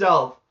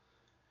yourself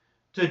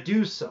to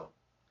do so.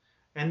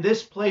 And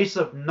this place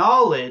of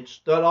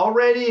knowledge that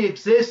already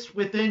exists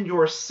within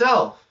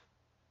yourself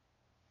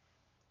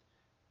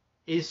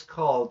is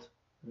called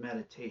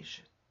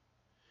meditation.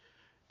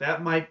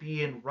 That might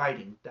be in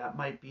writing. That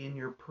might be in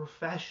your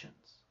professions.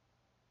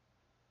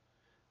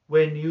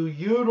 When you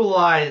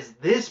utilize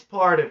this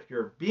part of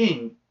your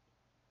being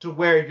to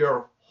where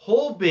your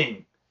whole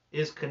being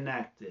is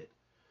connected,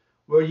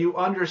 where you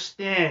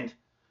understand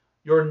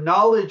your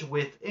knowledge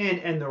within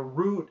and the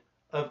root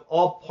of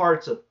all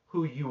parts of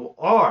who you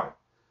are,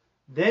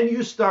 then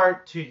you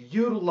start to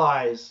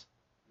utilize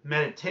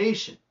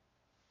meditation.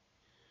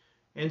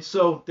 And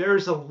so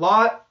there's a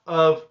lot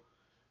of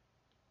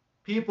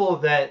people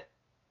that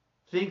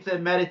think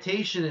that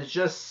meditation is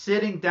just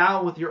sitting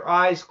down with your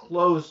eyes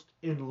closed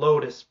in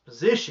lotus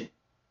position.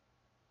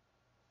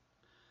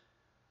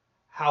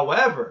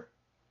 However,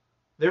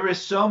 there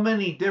is so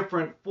many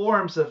different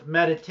forms of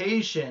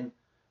meditation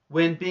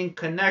when being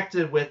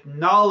connected with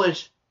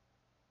knowledge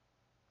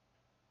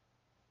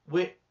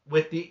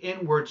with the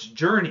inwards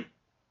journey.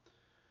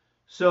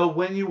 So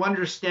when you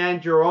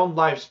understand your own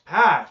life's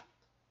path,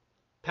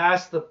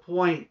 past the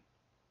point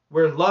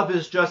where love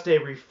is just a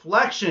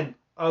reflection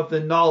of the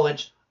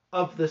knowledge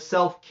of the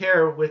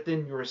self-care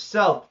within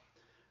yourself,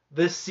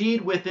 the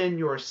seed within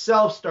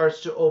yourself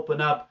starts to open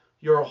up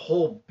your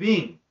whole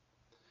being.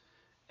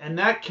 And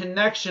that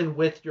connection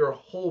with your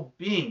whole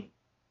being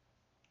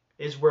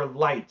is where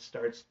light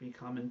starts to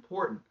become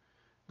important.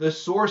 The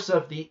source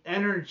of the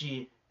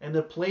energy and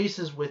the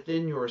places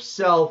within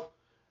yourself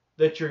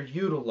that you're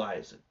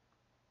utilizing.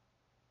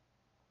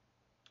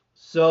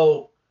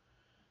 So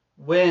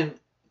when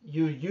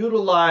you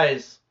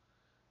utilize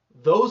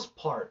those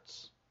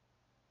parts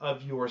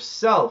of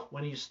yourself,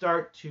 when you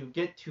start to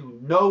get to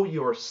know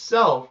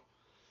yourself,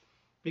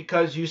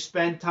 because you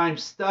spend time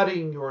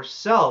studying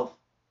yourself,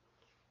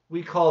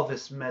 we call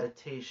this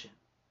meditation.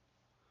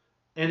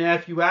 And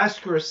if you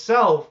ask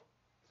yourself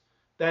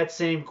that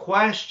same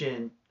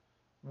question,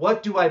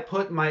 what do I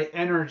put my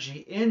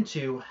energy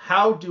into?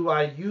 How do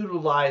I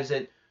utilize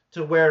it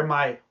to where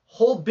my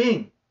whole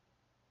being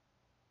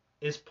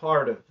is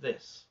part of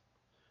this?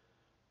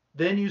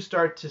 Then you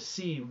start to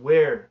see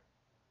where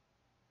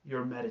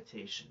your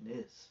meditation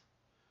is.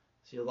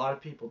 See, a lot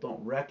of people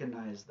don't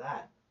recognize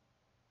that.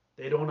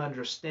 They don't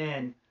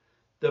understand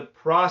the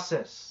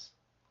process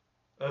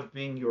of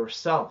being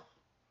yourself.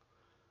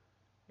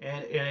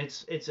 And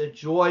it's a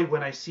joy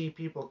when I see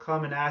people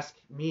come and ask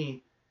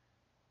me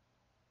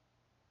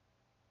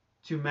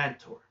to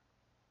mentor,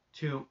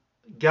 to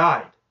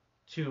guide,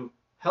 to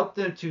help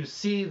them to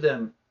see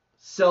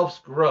themselves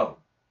grow.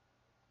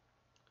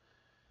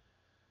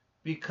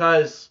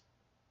 Because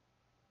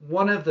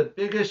one of the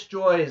biggest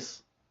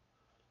joys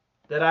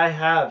that I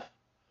have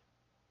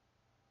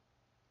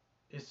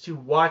is to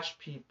watch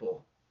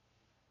people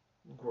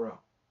grow.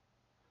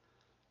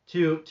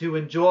 To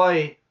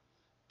enjoy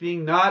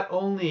being not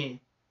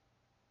only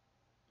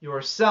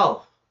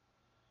yourself,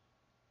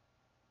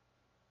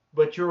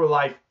 but your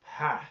life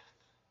path.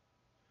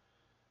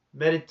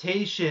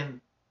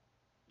 Meditation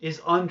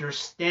is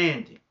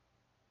understanding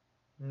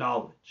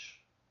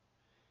knowledge.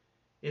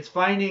 It's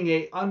finding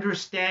an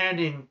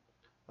understanding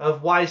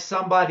of why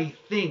somebody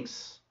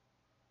thinks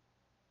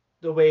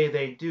the way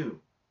they do.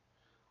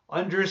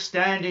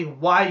 Understanding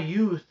why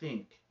you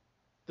think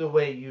the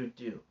way you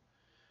do.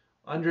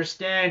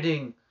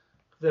 Understanding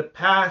the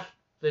path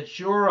that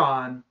you're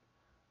on,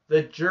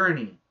 the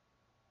journey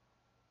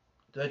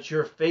that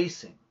you're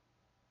facing,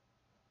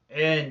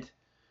 and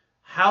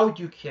how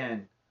you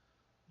can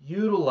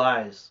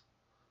utilize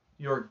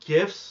your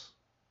gifts,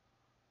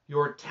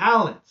 your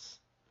talents,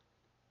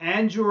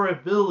 and your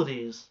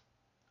abilities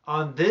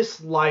on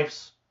this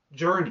life's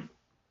journey.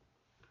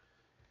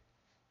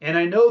 And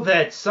I know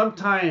that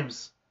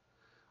sometimes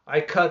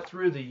I cut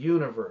through the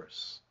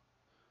universe.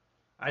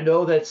 I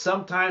know that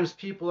sometimes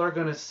people are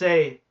going to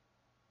say,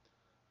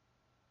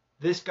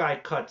 this guy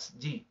cuts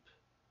deep.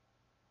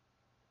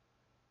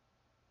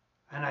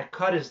 And I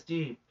cut as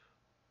deep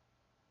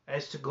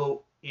as to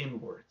go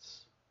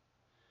inwards.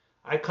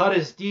 I cut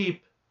as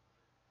deep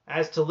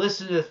as to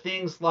listen to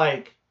things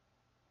like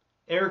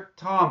Eric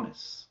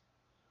Thomas.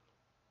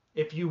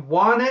 If you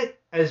want it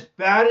as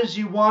bad as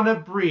you want to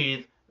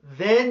breathe,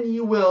 then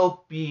you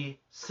will be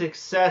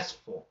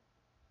successful.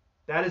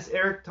 That is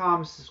Eric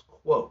Thomas's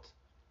quote.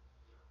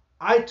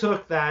 I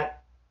took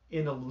that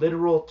in the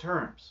literal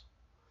terms.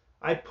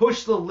 I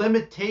pushed the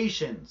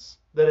limitations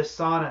that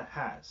Asana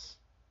has.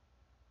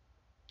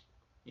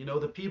 You know,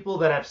 the people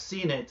that have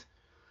seen it,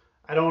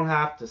 I don't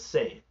have to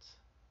say it.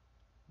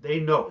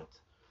 They know it.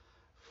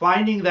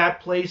 Finding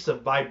that place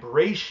of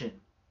vibration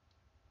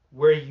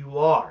where you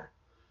are,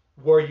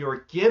 where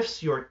your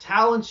gifts, your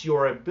talents,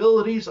 your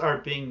abilities are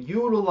being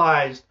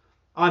utilized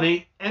on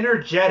an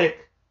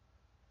energetic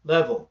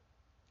level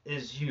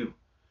is you.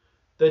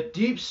 The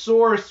deep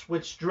source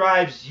which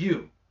drives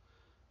you.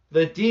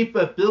 The deep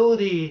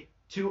ability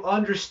to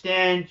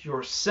understand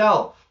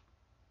yourself.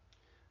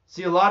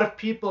 See, a lot of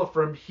people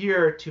from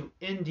here to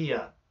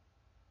India,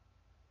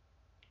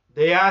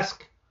 they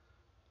ask,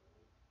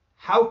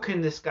 how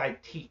can this guy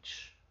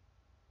teach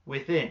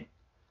within?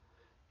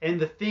 And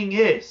the thing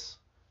is,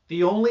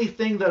 the only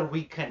thing that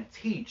we can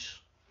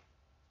teach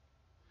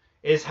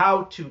is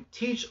how to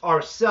teach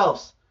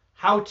ourselves,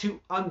 how to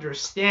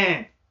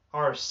understand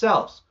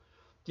ourselves.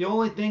 The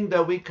only thing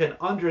that we can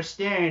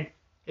understand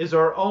is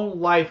our own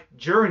life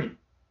journey.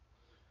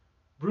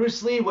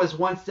 Bruce Lee was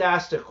once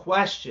asked a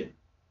question.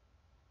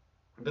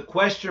 The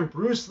question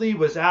Bruce Lee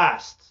was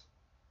asked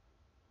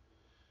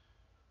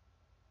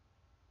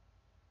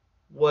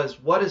was,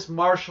 what does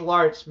martial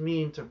arts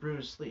mean to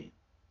Bruce Lee?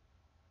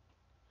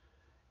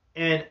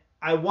 And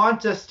I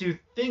want us to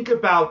think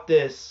about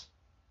this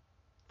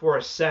for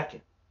a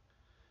second.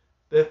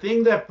 The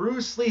thing that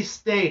Bruce Lee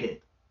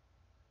stated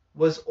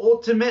was,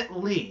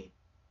 ultimately,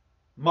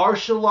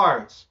 martial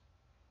arts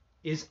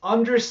is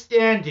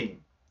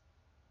understanding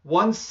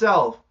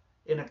oneself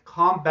in a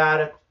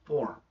combative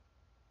form.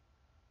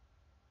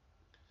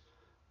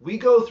 We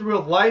go through a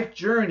life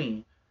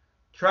journey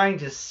trying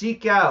to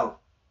seek out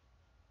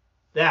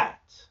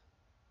that,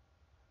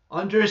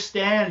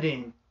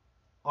 understanding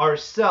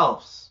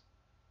ourselves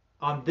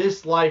on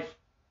this life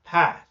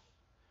path.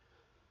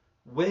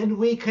 When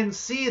we can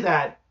see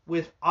that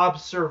with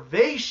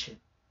observation,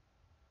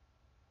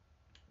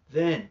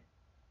 then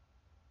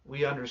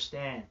we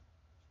understand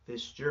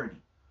this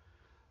journey.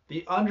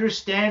 The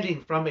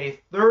understanding from a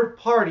third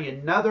party,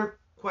 another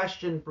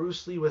question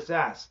Bruce Lee was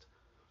asked.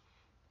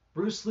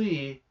 Bruce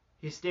Lee,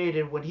 he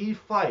stated, when he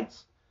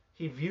fights,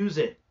 he views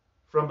it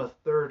from a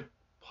third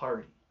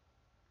party.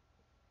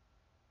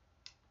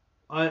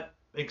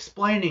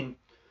 Explaining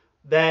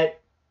that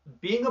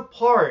being a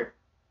part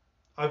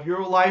of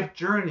your life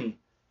journey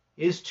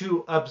is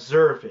to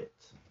observe it.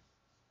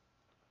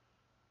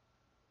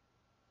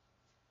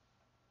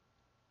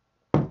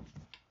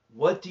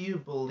 What do you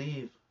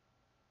believe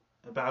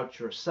about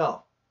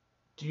yourself?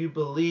 Do you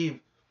believe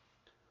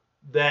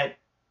that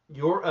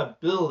your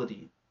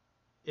ability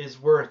is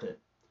worth it?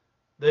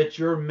 That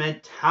your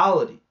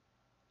mentality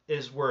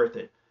is worth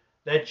it?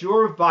 That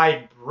your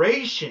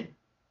vibration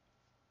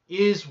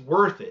is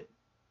worth it?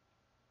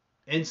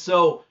 And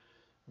so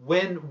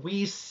when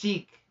we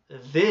seek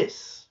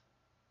this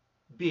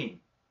being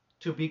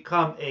to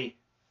become a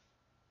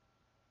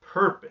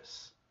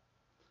purpose,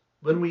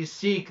 when we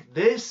seek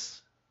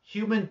this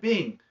human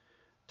being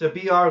to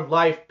be our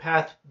life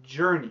path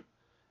journey,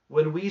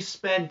 when we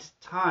spend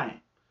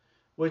time,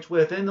 which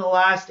within the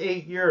last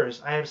 8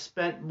 years I have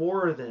spent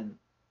more than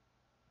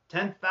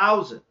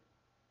 10,000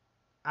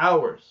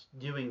 hours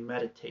doing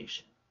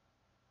meditation.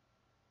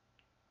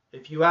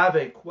 If you have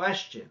a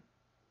question,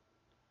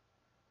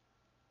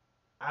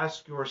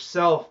 ask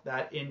yourself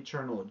that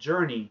internal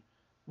journey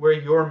where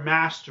your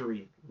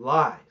mastery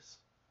lies.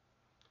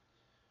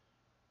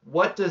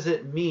 What does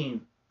it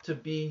mean to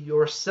be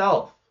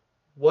yourself?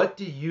 What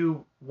do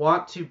you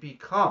want to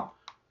become?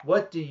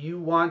 What do you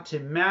want to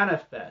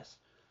manifest?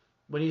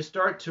 When you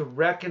start to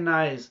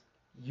recognize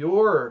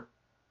your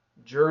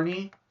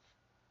journey,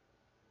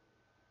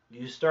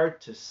 you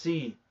start to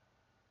see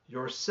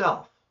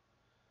yourself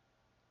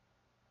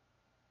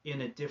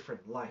in a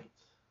different light.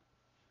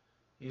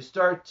 You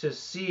start to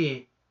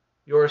see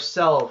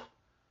yourself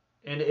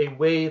in a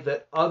way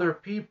that other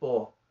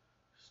people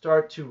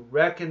start to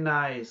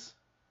recognize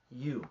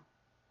you.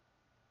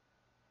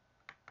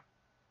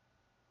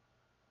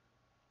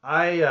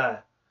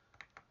 I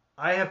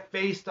have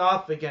faced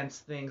off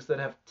against things that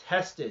have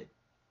tested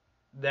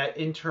that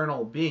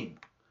internal being.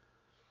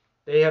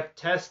 They have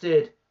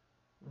tested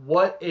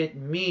what it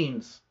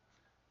means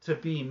to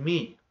be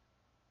me.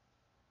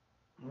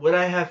 What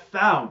I have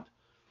found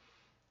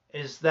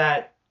is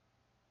that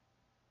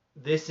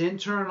this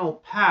internal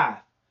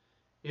path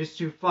is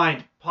to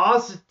find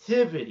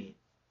positivity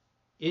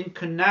in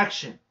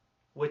connection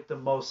with the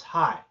Most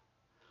High,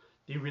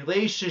 the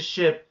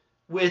relationship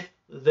with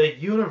the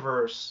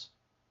universe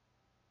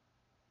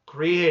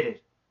created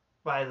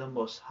by the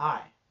Most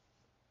High.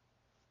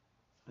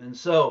 And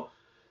so,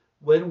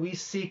 when we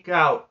seek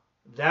out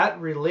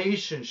that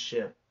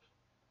relationship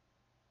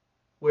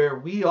where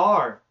we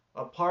are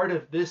a part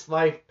of this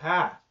life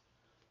path,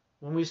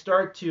 when we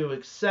start to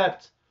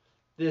accept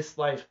this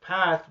life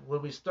path,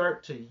 when we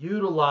start to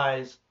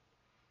utilize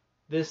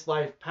this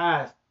life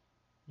path,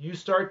 you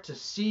start to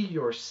see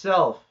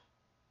yourself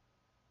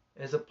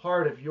as a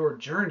part of your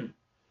journey.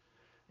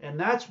 And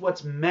that's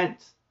what's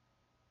meant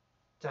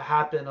to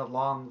happen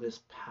along this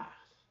path.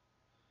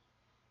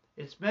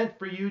 It's meant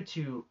for you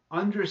to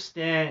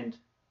understand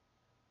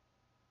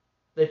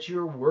that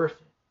you're worth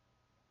it.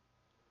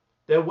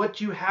 That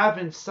what you have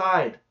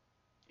inside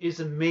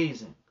is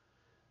amazing.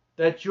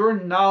 That your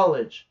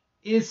knowledge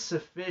is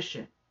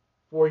sufficient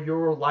for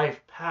your life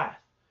path.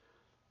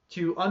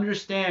 To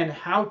understand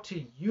how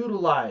to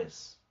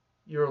utilize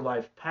your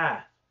life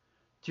path.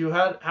 To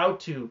how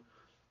to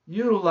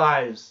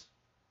utilize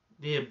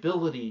the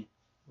ability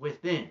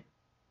within.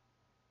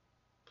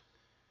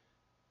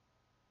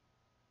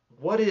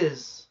 what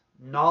does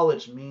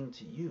knowledge mean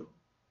to you?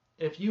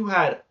 If you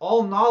had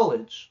all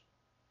knowledge,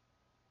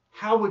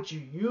 how would you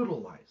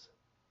utilize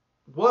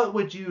it? What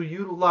would you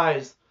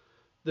utilize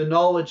the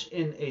knowledge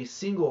in a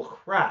single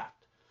craft?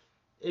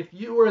 If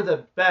you were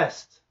the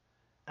best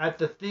at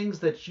the things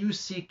that you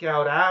seek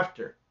out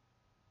after,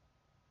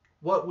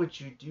 what would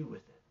you do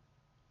with it?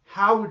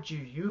 How would you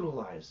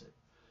utilize it?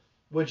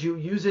 Would you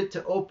use it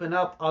to open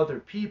up other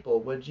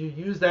people? Would you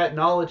use that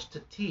knowledge to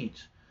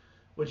teach?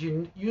 Would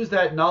you use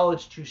that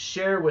knowledge to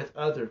share with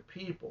other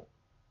people?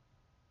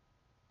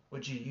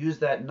 Would you use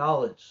that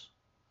knowledge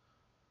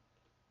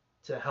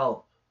to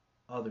help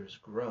others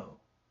grow?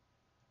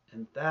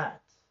 And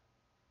that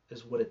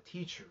is what a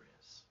teacher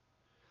is.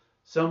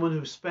 Someone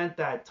who spent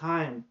that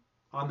time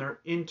on their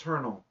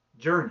internal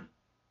journey.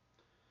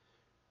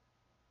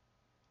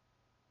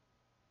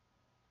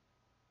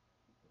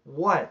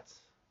 What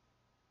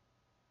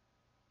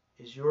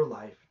is your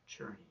life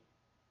journey?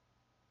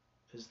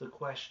 Is the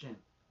question.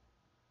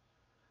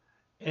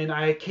 And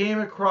I came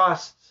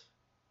across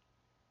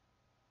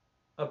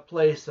a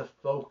place of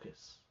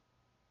focus.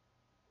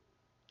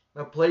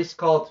 A place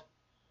called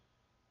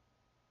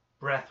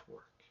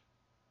breathwork.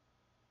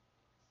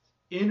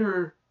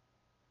 Inner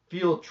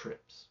field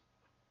trips.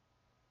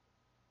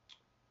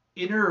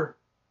 Inner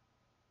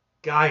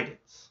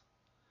guidance.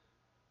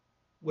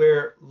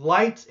 Where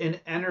light and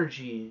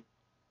energy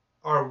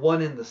are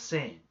one and the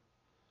same.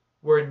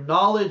 Where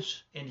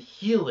knowledge and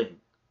healing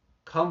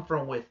come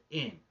from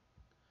within.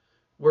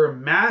 Where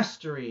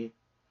mastery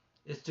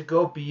is to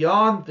go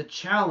beyond the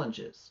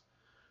challenges,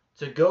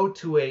 to go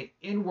to an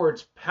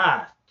inwards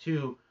path,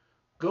 to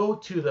go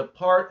to the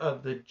part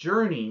of the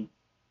journey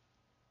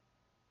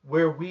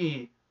where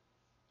we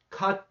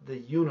cut the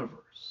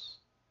universe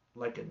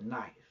like a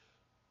knife.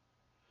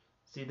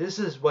 See, this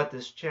is what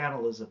this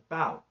channel is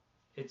about.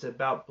 It's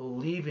about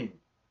believing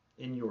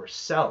in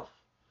yourself.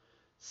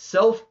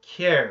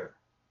 Self-care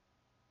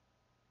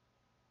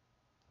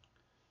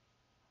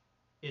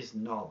is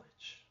knowledge.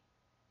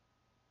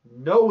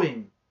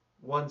 Knowing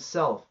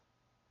oneself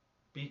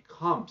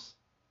becomes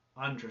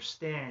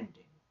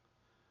understanding.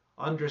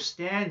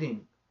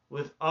 Understanding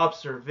with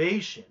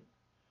observation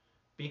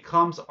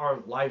becomes our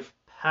life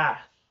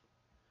path.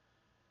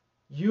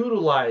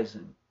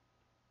 Utilizing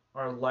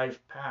our life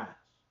path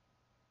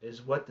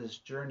is what this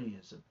journey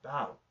is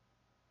about.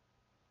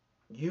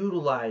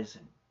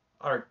 Utilizing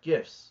our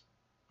gifts,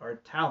 our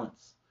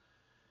talents,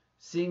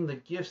 seeing the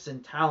gifts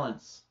and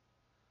talents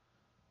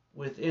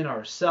within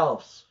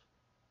ourselves,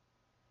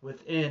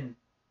 within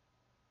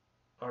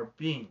our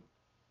being,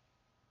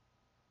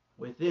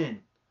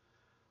 within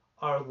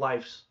our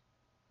life's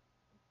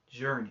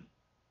journey.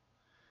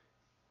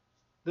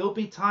 There'll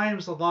be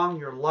times along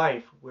your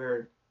life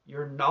where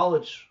your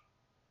knowledge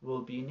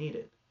will be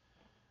needed.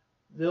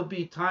 There'll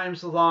be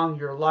times along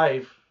your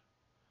life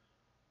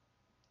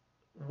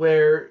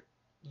where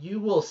you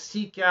will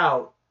seek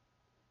out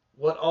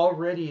what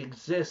already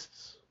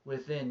exists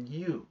within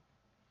you.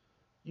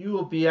 You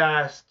will be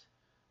asked,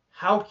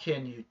 how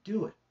can you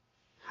do it?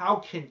 How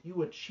can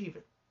you achieve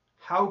it?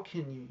 How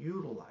can you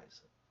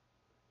utilize it?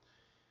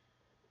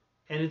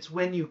 And it's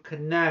when you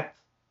connect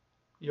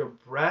your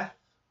breath,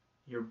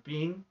 your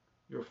being,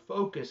 your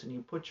focus, and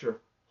you put your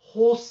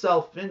whole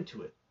self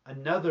into it.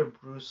 Another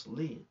Bruce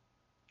Lee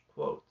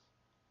quote.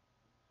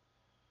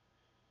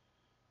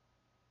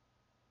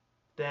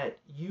 That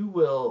you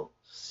will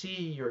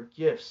see your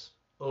gifts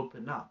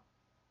open up.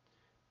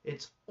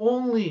 It's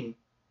only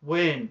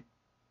when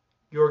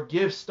your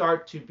gifts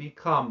start to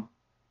become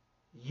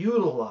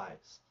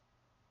utilized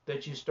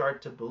that you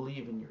start to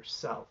believe in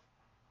yourself.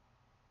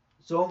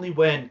 It's only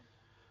when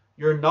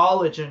your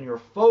knowledge and your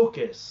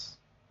focus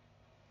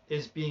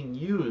is being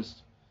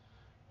used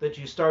that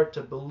you start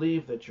to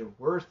believe that you're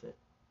worth it.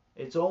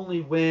 It's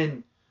only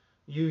when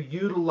you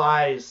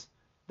utilize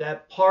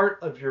that part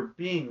of your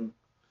being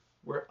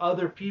where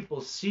other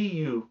people see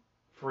you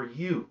for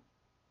you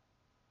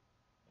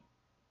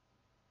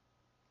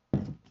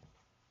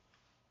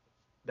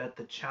that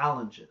the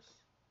challenges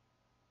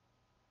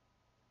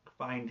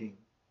finding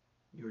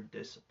your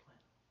discipline.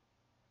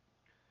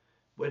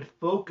 When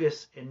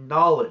focus and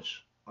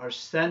knowledge are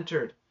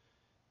centered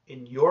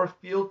in your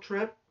field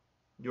trip,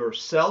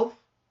 yourself,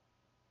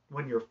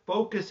 when your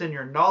focus and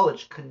your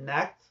knowledge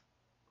connect,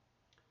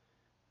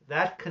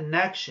 that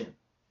connection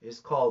is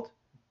called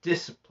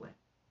discipline.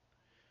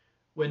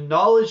 When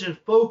knowledge and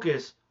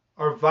focus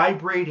are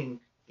vibrating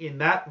in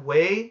that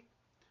way,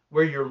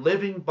 where you're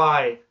living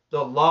by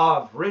the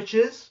law of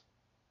riches,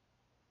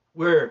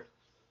 where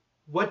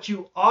what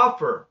you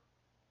offer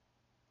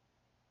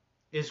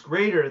is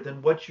greater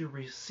than what you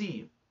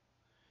receive,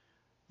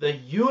 the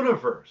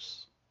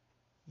universe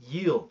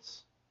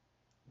yields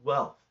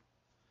wealth.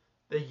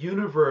 The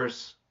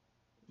universe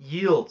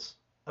yields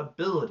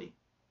ability.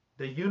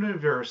 The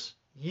universe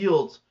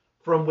yields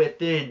from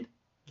within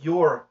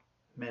your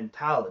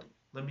mentality.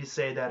 Let me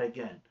say that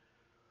again.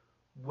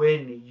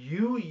 When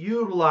you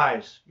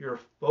utilize your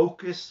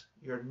focus,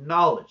 your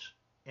knowledge,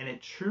 and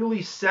it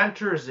truly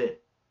centers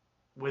it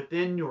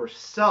within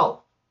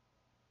yourself,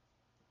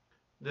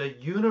 The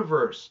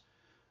universe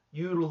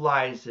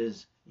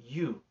utilizes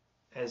you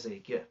as a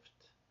gift.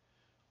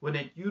 When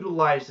it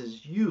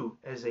utilizes you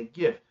as a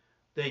gift,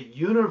 the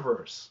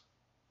universe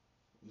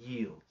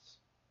yields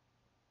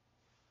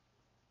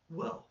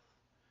wealth.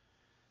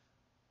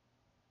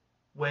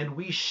 When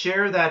we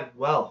share that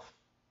wealth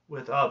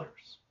with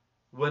others,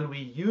 when we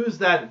use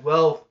that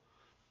wealth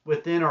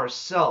within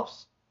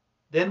ourselves,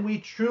 then we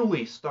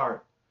truly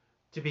start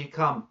to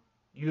become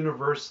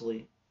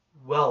universally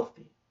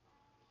wealthy.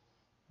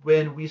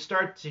 When we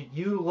start to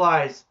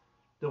utilize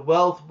the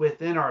wealth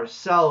within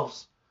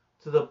ourselves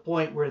to the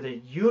point where the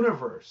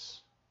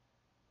universe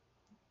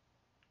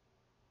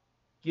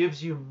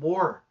gives you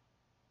more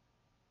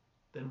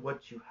than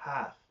what you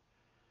have.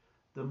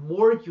 The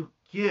more you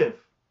give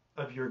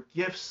of your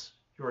gifts,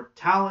 your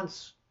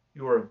talents,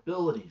 your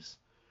abilities,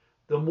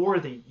 the more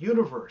the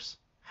universe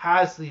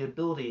has the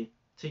ability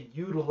to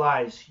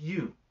utilize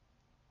you.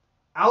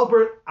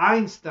 Albert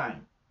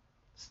Einstein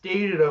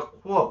stated a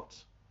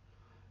quote,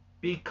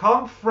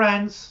 "Become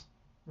friends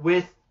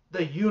with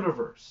the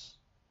universe."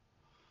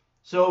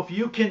 So if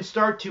you can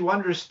start to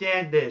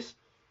understand this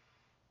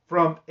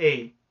from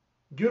a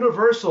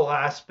universal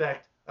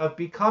aspect of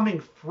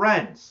becoming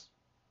friends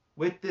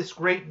with this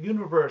great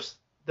universe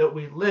that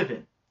we live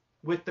in,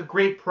 with the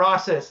great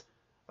process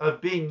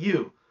of being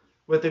you,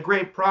 with the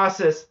great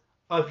process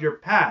of your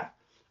path,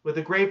 with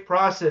the great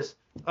process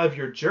of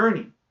your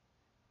journey,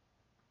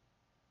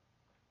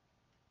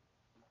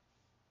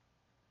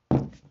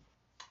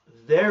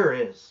 there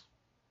is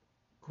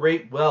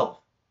great wealth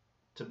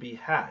to be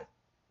had.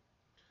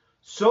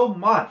 So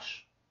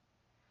much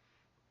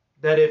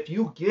that if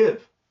you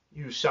give,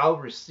 you shall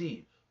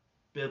receive.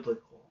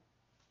 Biblical.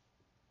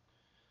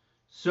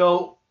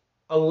 So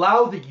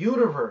allow the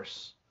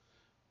universe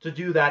to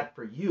do that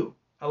for you.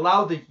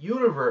 Allow the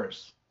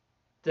universe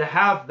to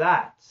have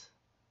that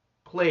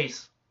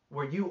place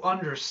where you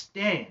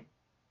understand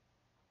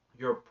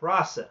your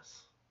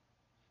process.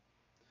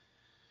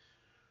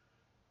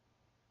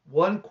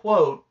 One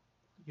quote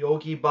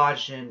Yogi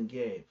Bhajan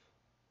gave: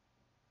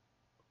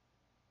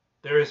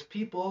 "There is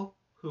people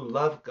who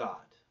love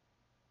God,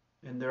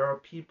 and there are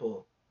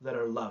people that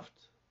are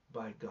loved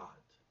by God.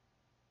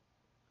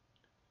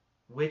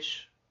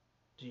 Which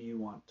do you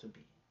want to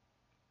be?"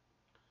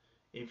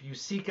 If you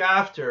seek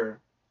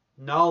after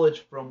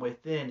knowledge from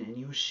within and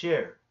you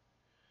share,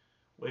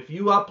 if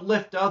you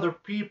uplift other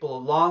people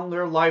along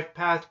their life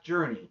path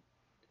journey,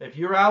 if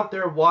you're out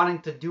there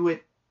wanting to do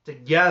it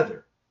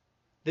together,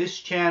 this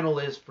channel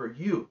is for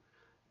you.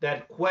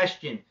 That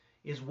question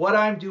is, what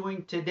I'm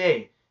doing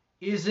today,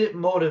 is it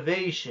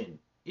motivation?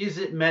 Is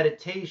it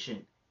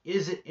meditation?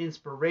 Is it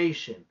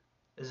inspiration?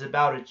 Is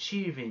about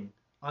achieving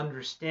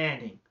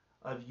understanding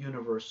of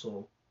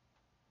universal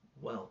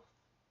wealth.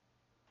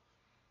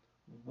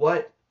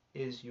 What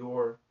is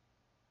your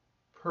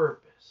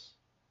purpose?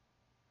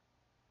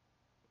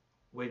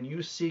 When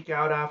you seek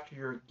out after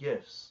your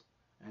gifts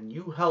and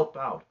you help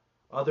out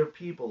other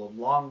people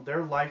along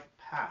their life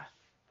path,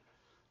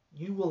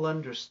 you will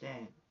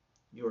understand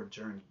your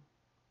journey.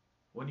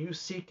 When you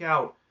seek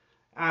out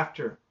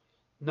after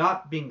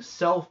not being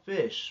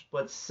selfish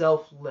but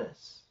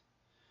selfless,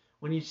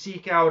 when you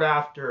seek out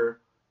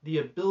after the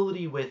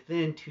ability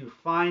within to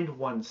find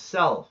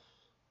oneself,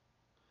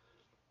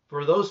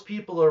 for those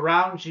people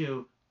around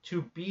you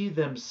to be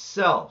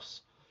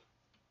themselves,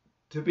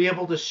 to be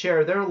able to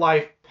share their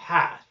life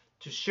path,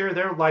 to share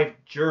their life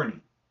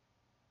journey,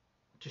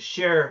 to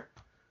share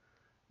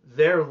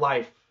their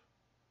life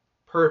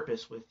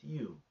purpose with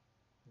you,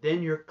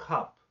 then your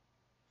cup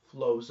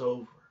flows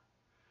over.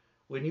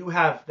 When you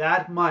have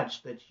that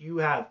much, that you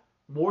have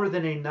more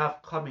than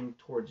enough coming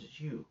towards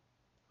you,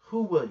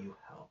 who will you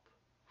help?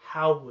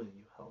 How will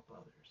you help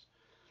others?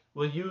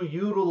 Will you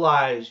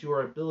utilize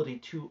your ability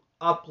to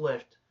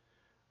uplift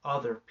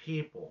other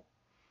people?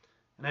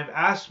 And I've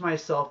asked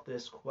myself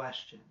this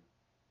question: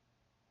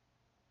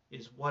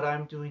 is what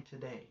I'm doing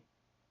today,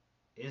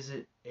 is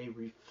it a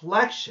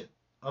reflection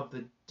of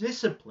the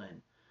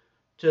discipline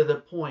to the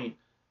point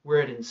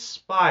where it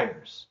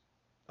inspires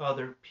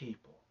other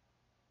people?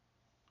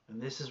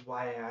 And this is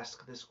why I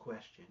ask this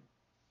question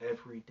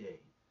every day.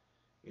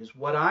 Is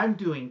what I'm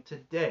doing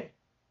today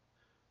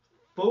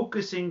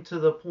focusing to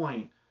the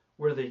point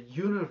where the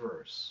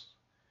universe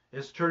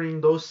is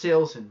turning those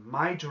sails in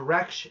my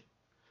direction,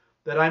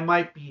 that I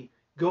might be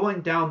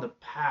going down the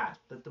path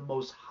that the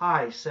Most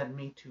High sent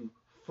me to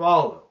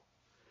follow?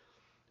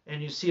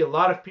 And you see, a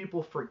lot of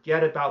people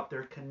forget about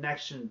their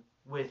connection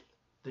with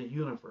the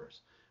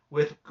universe,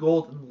 with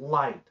golden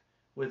light,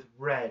 with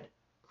red,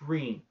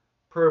 green,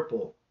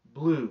 purple,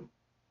 blue,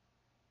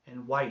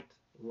 and white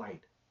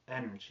light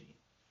energy.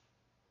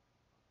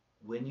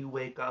 When you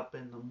wake up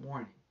in the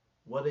morning,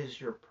 what is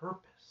your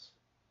purpose?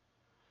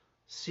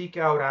 Seek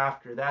out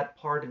after that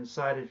part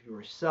inside of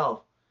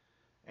yourself,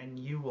 and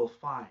you will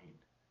find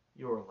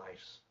your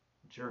life's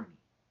journey.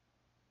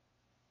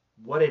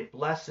 What a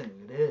blessing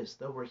it is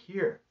that we're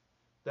here,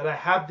 that I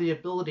have the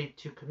ability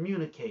to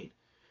communicate,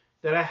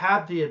 that I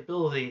have the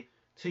ability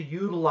to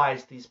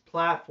utilize these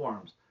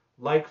platforms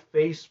like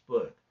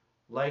Facebook,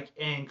 like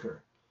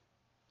Anchor,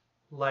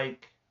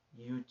 like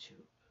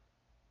YouTube.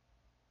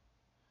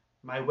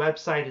 My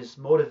website is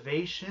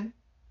motivation,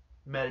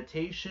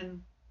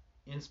 meditation,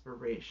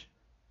 inspiration.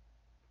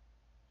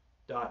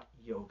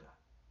 Yoga.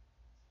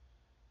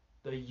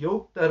 The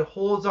yoke that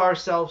holds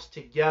ourselves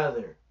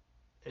together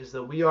is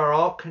that we are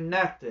all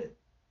connected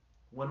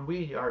when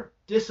we are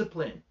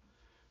disciplined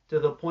to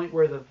the point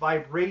where the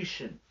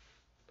vibration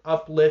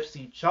uplifts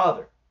each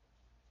other.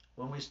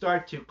 When we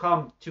start to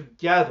come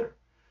together,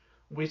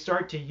 we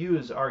start to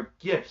use our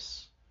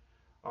gifts,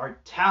 our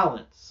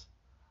talents,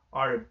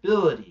 our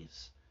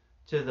abilities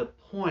to the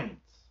point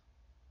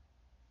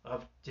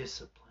of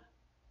discipline.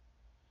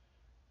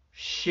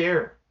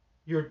 Share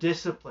your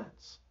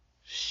disciplines.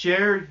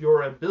 Share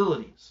your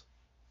abilities.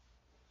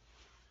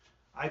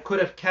 I could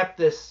have kept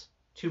this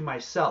to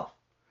myself.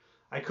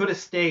 I could have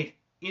stayed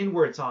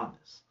inwards on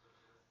this.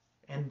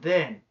 And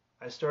then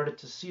I started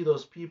to see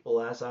those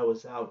people as I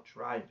was out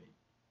driving.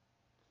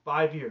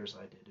 5 years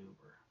I did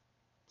Uber.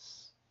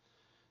 It's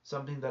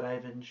something that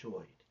I've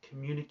enjoyed.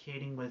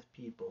 Communicating with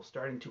people,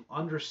 starting to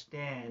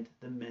understand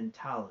the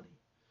mentality.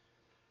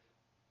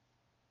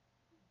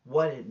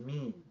 What it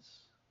means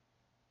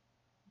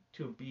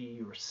to be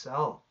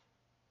yourself.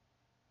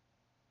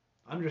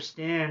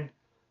 Understand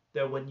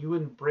that when you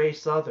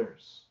embrace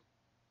others,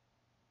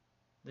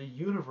 the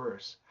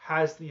universe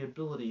has the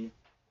ability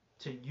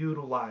to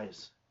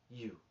utilize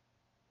you.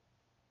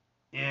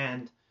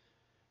 And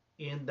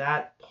in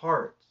that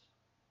part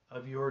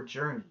of your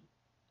journey,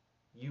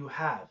 you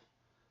have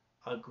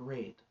a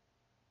great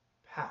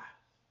path.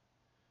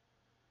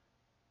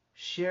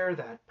 Share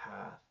that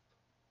path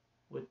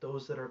with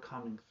those that are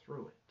coming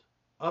through it.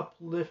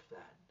 Uplift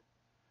that.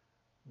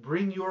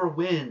 Bring your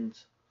wind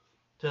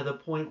to the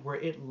point where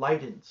it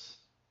lightens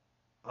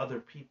other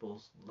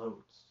people's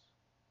loads,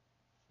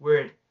 where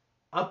it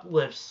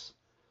uplifts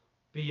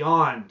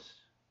beyond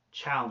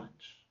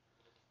challenge,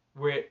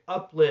 where it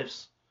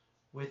uplifts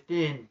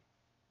within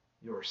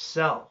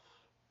yourself.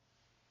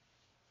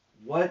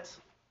 What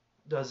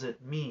does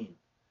it mean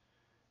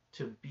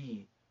to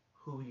be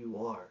who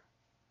you are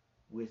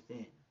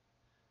within?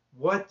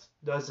 What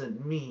does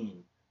it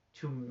mean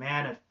to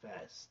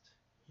manifest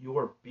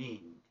your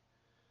being?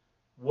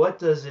 What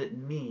does it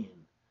mean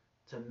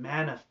to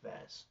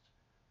manifest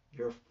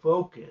your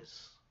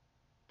focus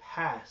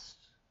past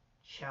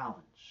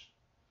challenge?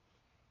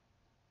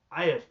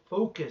 I have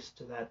focused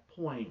to that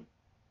point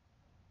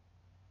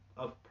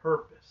of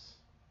purpose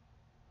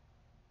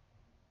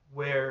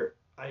where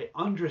I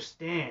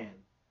understand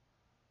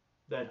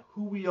that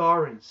who we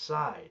are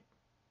inside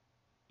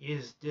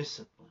is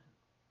discipline.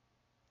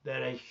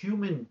 That a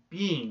human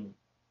being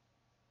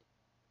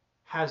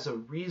has a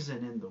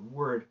reason in the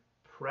word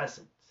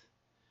present.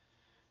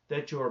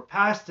 That your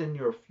past and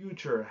your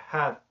future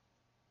have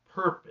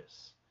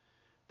purpose.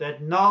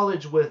 That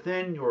knowledge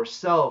within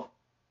yourself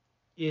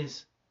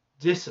is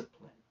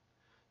discipline.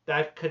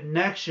 That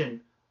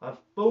connection of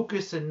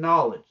focus and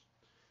knowledge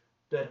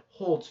that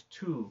holds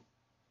two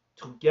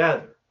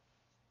together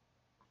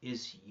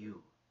is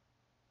you.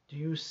 Do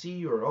you see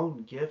your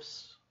own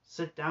gifts?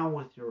 Sit down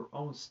with your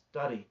own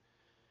study,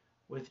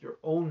 with your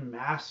own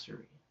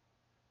mastery,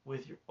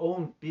 with your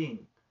own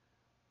being,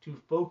 to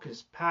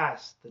focus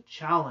past the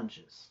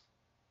challenges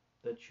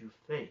that you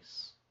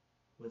face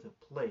with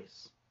a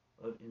place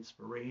of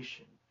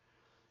inspiration.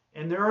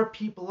 And there are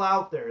people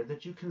out there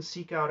that you can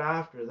seek out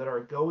after that are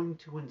going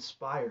to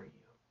inspire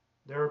you.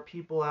 There are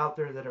people out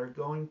there that are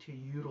going to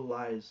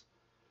utilize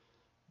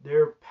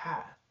their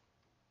path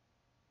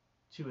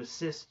to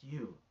assist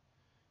you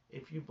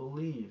if you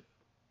believe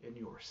in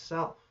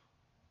yourself.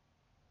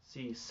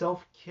 See,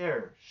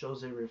 self-care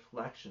shows a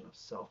reflection of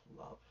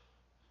self-love.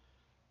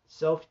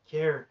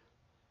 Self-care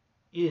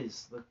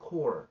is the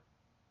core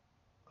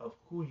of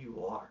who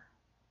you are.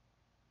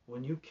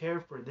 When you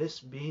care for this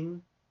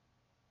being,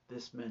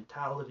 this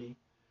mentality,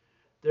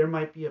 there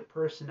might be a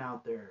person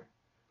out there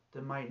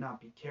that might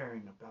not be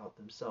caring about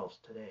themselves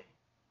today.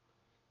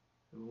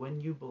 When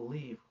you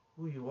believe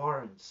who you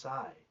are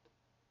inside,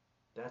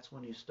 that's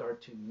when you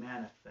start to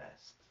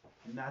manifest.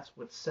 And that's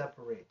what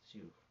separates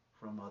you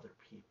from other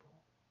people.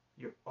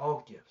 You're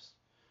all gifts.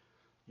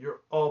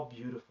 You're all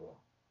beautiful.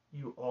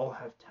 You all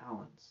have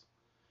talents.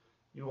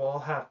 You all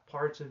have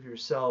parts of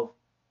yourself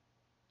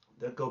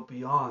that go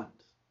beyond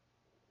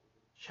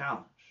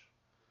challenge.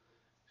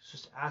 It's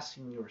just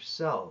asking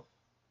yourself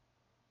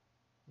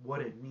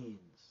what it means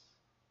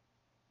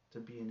to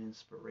be an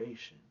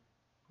inspiration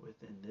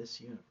within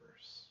this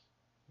universe,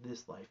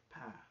 this life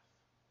path.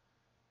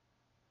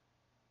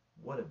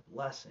 What a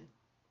blessing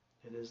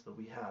it is that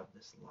we have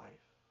this life.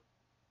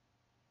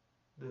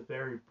 The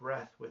very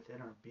breath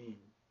within our being.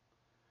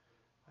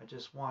 I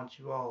just want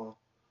you all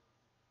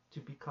to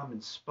become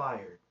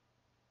inspired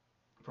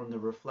from the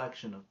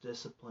reflection of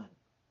discipline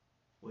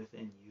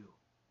within you.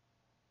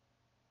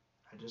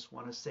 I just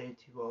want to say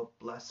to you all,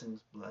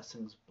 blessings,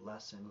 blessings,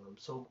 blessings. I'm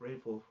so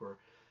grateful for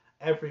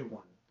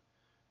everyone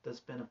that's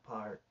been a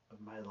part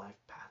of my life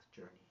path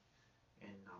journey. And